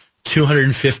than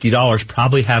 $250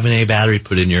 probably having a battery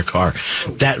put in your car.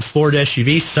 That Ford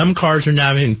SUV, some cars are now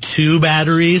having 2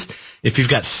 batteries. If you've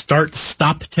got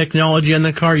start-stop technology on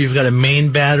the car, you've got a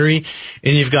main battery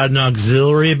and you've got an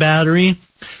auxiliary battery.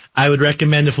 I would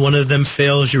recommend if one of them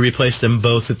fails, you replace them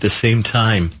both at the same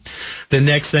time. The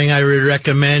next thing I would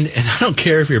recommend, and I don't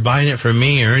care if you're buying it from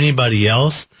me or anybody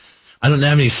else, I don't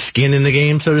have any skin in the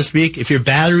game, so to speak. If your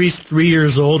battery's 3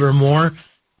 years old or more,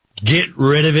 get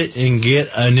rid of it and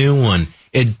get a new one.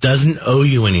 It doesn't owe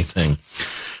you anything.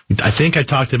 I think I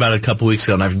talked about it a couple weeks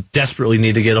ago, and I desperately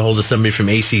need to get a hold of somebody from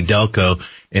AC Delco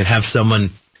and have someone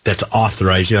that's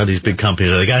authorized. You know, these big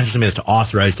companies, they got to have somebody that's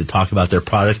authorized to talk about their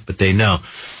product, but they know.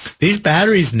 These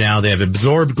batteries now, they have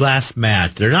absorbed glass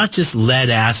mat. They're not just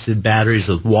lead acid batteries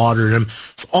with water in them.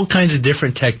 It's all kinds of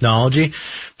different technology.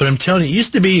 But I'm telling you, it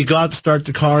used to be you go out to start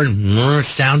the car and it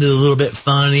sounded a little bit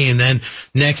funny, and then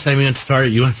next time you went to start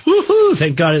it, you went, woohoo,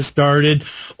 thank God it started.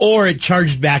 Or it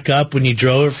charged back up when you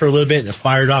drove it for a little bit and it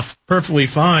fired off perfectly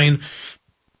fine.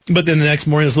 But then the next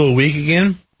morning it's a little weak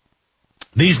again.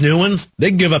 These new ones,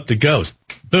 they give up the ghost.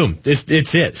 Boom.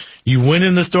 It's it. You went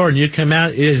in the store and you come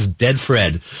out, it is dead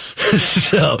Fred.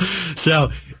 So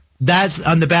that's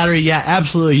on the battery. Yeah,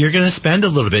 absolutely. You're going to spend a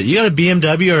little bit. You got a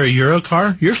BMW or a Euro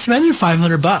car, you're spending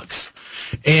 $500.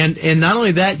 And not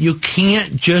only that, you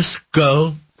can't just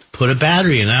go put a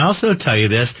battery in. I also tell you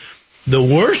this, the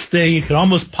worst thing you could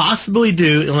almost possibly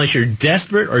do, unless you're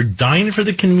desperate or dying for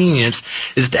the convenience,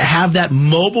 is to have that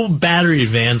mobile battery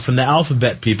van from the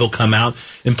Alphabet people come out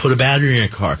and put a battery in your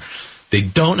car. They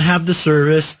don't have the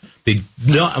service.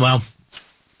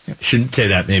 shouldn't say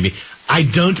that maybe. I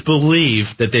don't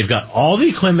believe that they've got all the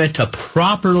equipment to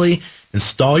properly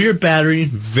install your battery,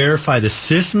 verify the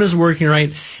system is working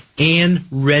right, and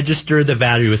register the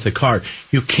battery with the car.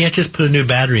 You can't just put a new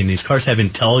battery in. These cars have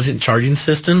intelligent charging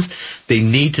systems. They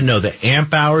need to know the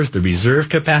amp hours, the reserve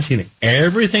capacity, and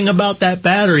everything about that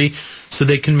battery so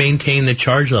they can maintain the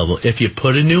charge level. If you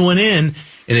put a new one in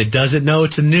and it doesn't know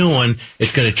it's a new one,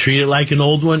 it's going to treat it like an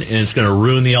old one, and it's going to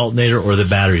ruin the alternator or the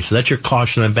battery. So that's your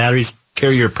caution on batteries.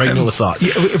 Carry your pregnant with thought.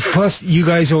 Yeah, plus, you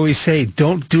guys always say,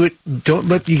 don't do it, don't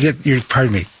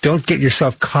get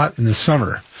yourself caught in the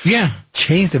summer. Yeah.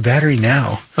 Change the battery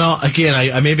now. Well,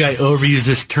 again, maybe I overuse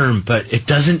this term, but it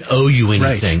doesn't owe you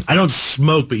anything. Right. I don't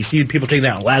smoke, but you see people take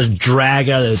that last drag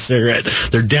out of the cigarette.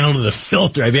 They're down to the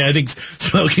filter. I mean, I think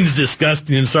smoking's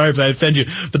disgusting, and sorry if I offend you,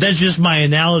 but that's just my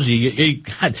analogy.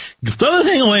 God, throw the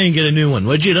thing away and get a new one,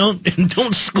 would you?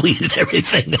 Don't squeeze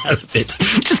everything out of it.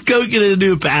 Just go get a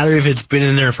new battery if it's been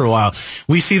in there for a while.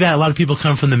 We see that a lot of people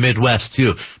come from the Midwest,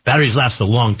 too. Batteries last a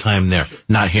long time there,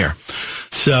 not here.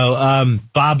 So,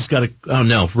 Bob's got it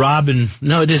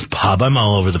is Bob. I'm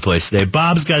all over the place today.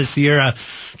 Bob's got a Sierra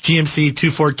GMC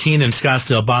 214 in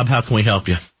Scottsdale. Bob, how can we help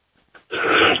you?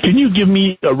 Can you give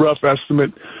me a rough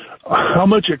estimate how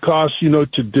much it costs, to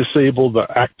disable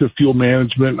the active fuel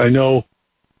management? I know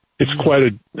it's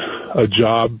quite a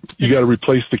job. You got to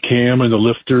replace the cam and the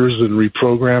lifters and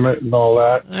reprogram it and all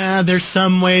that. There's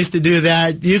some ways to do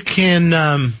that. You can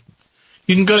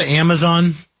go to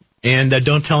Amazon. And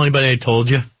don't tell anybody I told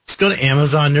you. Just go to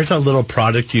Amazon. There's a little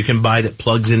product you can buy that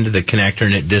plugs into the connector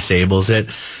and it disables it.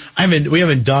 We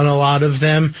haven't done a lot of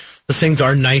them. Those things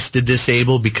are nice to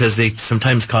disable because they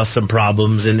sometimes cause some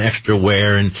problems and extra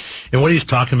wear. And what he's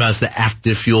talking about is the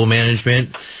active fuel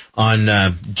management on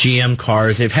GM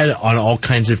cars. They've had it on all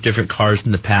kinds of different cars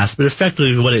in the past. But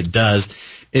effectively what it does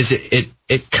is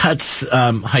it cuts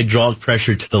hydraulic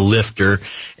pressure to the lifter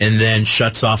and then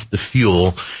shuts off the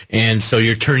fuel. And so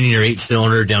you're turning your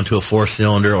 8-cylinder down to a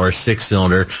 4-cylinder or a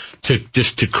 6-cylinder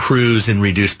to cruise and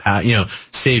reduce power,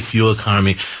 save fuel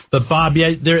economy. But Bob,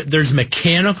 there's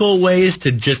mechanical ways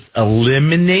to just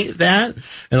eliminate that.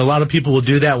 And a lot of people will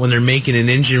do that when they're making an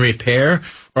engine repair,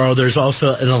 or there's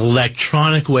also an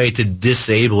electronic way to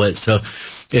disable it. So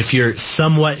if you're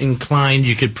somewhat inclined,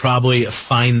 you could probably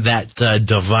find that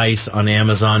device on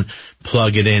Amazon,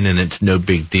 plug it in, and it's no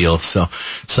big deal. So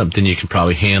something you can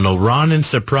probably handle. Ron and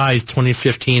Surprise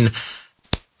 2015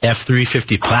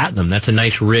 F350 Platinum. That's a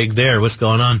nice rig there. What's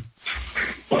going on?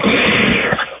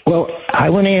 Well, I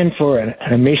went in for an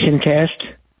emission test,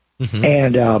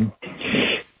 and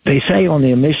they say on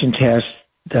the emission test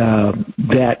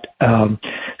that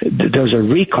there's a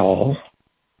recall,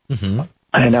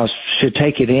 and I should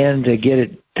take it in to get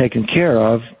it taken care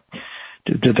of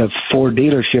to the Ford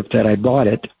dealership that I bought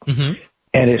it.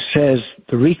 And it says,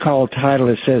 the recall title,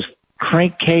 it says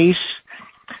crankcase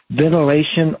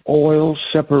ventilation oil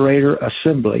separator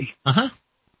assembly.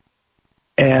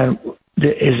 And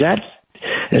is that,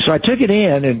 and so I took it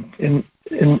in,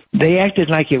 and they acted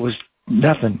like it was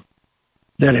nothing,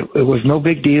 that it was no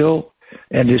big deal.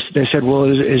 And they said, well,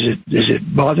 is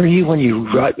it bothering you when you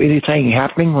drive, anything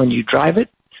happening when you drive it?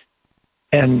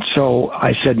 And so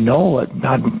I said, no,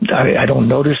 I don't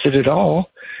notice it at all.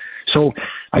 So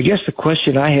I guess the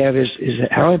question I have is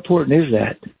how important is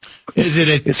that?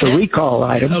 It's a recall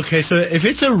item. Okay, so if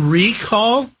it's a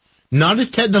recall, not a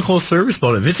technical service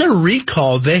bulletin. If it's a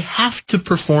recall, they have to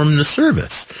perform the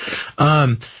service.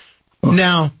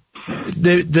 Now,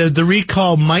 the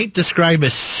recall might describe a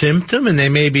symptom, and they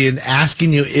may be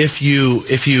asking you if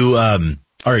you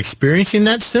are experiencing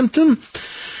that symptom.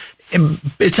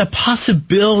 It's a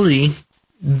possibility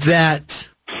that,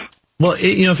 well,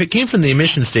 if it came from the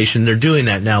emission station, they're doing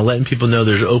that now, letting people know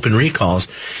there's open recalls.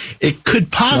 It could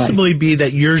possibly be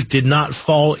that yours did not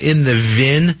fall in the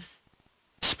VIN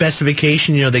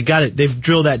specification. They got it. They've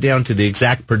drilled that down to the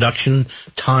exact production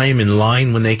time and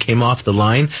line when they came off the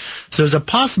line. So there's a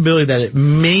possibility that it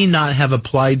may not have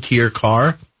applied to your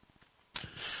car.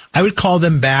 I would call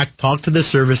them back, talk to the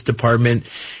service department,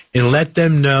 and let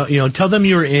them know, tell them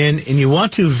you're in and you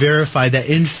want to verify that,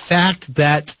 in fact,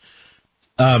 that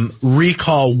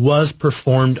recall was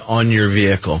performed on your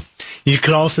vehicle. You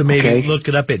could also maybe look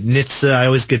it up at NHTSA. I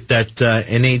always get that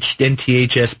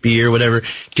NTHSB or whatever.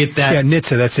 Get that. Yeah,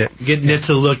 NHTSA, that's it. Get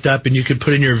NHTSA looked up, and you could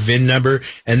put in your VIN number,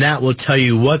 and that will tell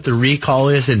you what the recall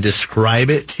is and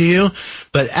describe it to you.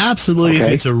 But absolutely, if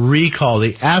it's a recall,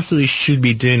 they absolutely should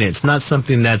be doing it. It's not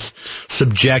something that's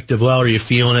subjective. Well, are you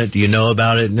feeling it? Do you know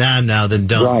about it? No, then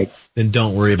don't. Right. Then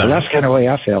don't worry about it. That's kind of the way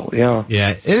I felt, yeah.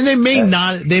 Yeah, and they may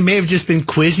not. They may have just been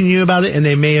quizzing you about it, and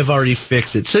they may have already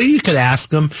fixed it. So you could ask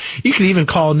them. You You can even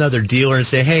call another dealer and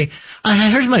say, hey,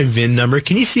 here's my VIN number.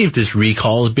 Can you see if this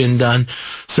recall has been done?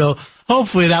 So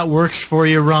hopefully that works for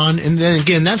you, Ron. And then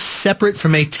again, that's separate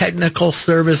from a technical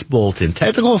service bulletin.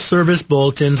 Technical service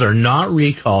bulletins are not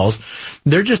recalls.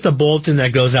 They're just a bulletin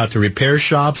that goes out to repair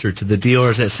shops or to the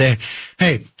dealers that say,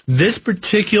 hey, this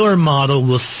particular model,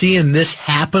 we're seeing this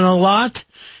happen a lot.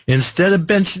 Instead of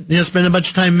spending a bunch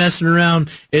of time messing around,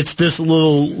 it's this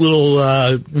little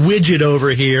widget over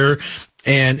here,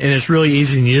 and it's really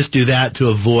easy. And you just do that to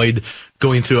avoid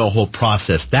going through a whole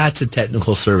process. That's a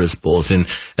technical service bulletin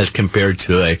as compared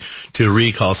to a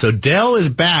recall. So Dell is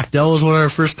back. Dell was one of our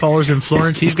first callers in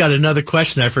Florence. He's got another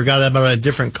question I forgot about a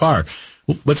different car.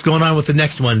 What's going on with the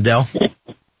next one, Dell?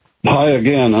 Hi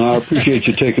again, and I appreciate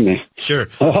you taking me. Sure.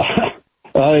 I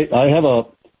have a,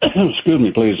 excuse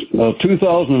me, please, a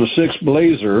 2006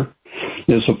 Blazer.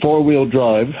 It's a four-wheel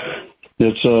drive.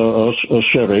 It's a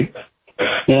Chevy.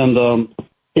 And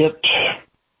it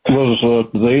was,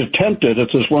 they attempted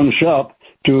at this one shop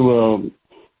to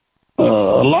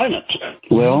align it.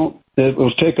 Well, it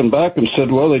was taken back and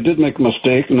said, well, they did make a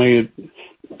mistake, and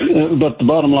but the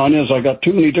bottom line is I got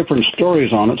too many different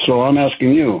stories on it, so I'm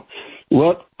asking you,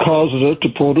 what causes it to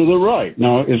pull to the right?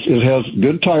 Now, it has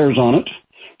good tires on it,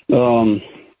 and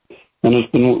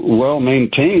it's been well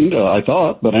maintained, I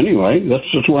thought. But anyway, that's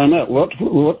just where I'm at. What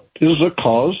is the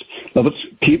cause of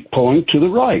it keep pulling to the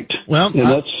right? Well,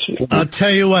 I'll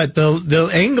tell you what, the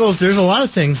angles, there's a lot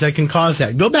of things that can cause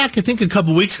that. Go back, I think a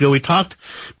couple weeks ago, we talked,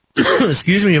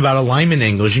 excuse me, about alignment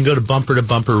angles. You can go to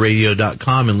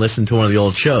bumpertobumperradio.com and listen to one of the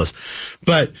old shows.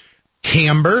 But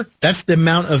camber, that's the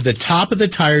amount of the top of the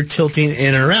tire tilting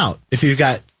in or out. If you've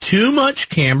got too much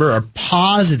camber or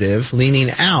positive leaning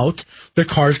out, the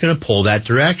car's going to pull that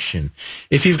direction.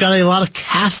 If you've got a lot of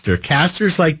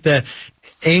caster's like the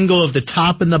angle of the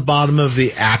top and the bottom of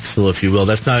the axle, if you will.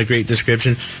 That's not a great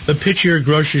description, but picture your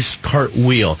grocery cart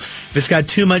wheel. If it's got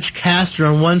too much caster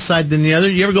on one side than the other,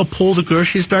 you ever go pull the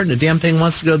grocery cart and the damn thing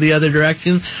wants to go the other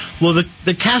direction? Well,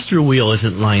 the caster wheel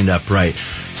isn't lined up right.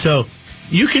 So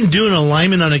you can do an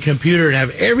alignment on a computer and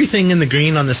have everything in the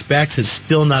green on the specs. It's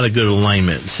still not a good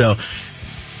alignment. So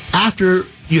after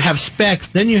you have specs,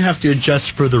 then you have to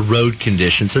adjust for the road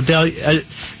conditions. So Dale, it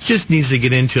just needs to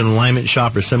get into an alignment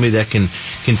shop or somebody that can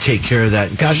take care of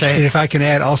that. Gosh, and if I can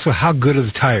add also, how good are the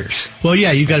tires? Well,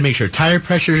 yeah, you got to make sure tire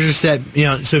pressures are set.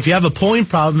 So if you have a pulling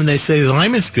problem and they say the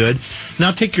alignment's good,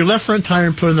 now take your left front tire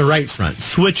and put it in the right front.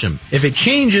 Switch them. If it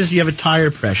changes, you have a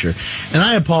tire pressure. And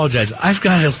I apologize. I've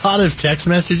got a lot of text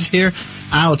messages here.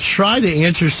 I'll try to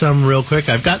answer some real quick.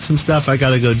 I've got some stuff I got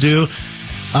to go do.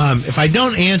 If I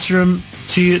don't answer them,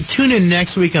 tune in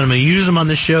next week, and I'm going to use them on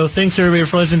the show. Thanks, everybody,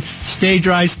 for listening. Stay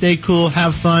dry, stay cool,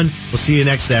 have fun. We'll see you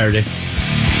next Saturday.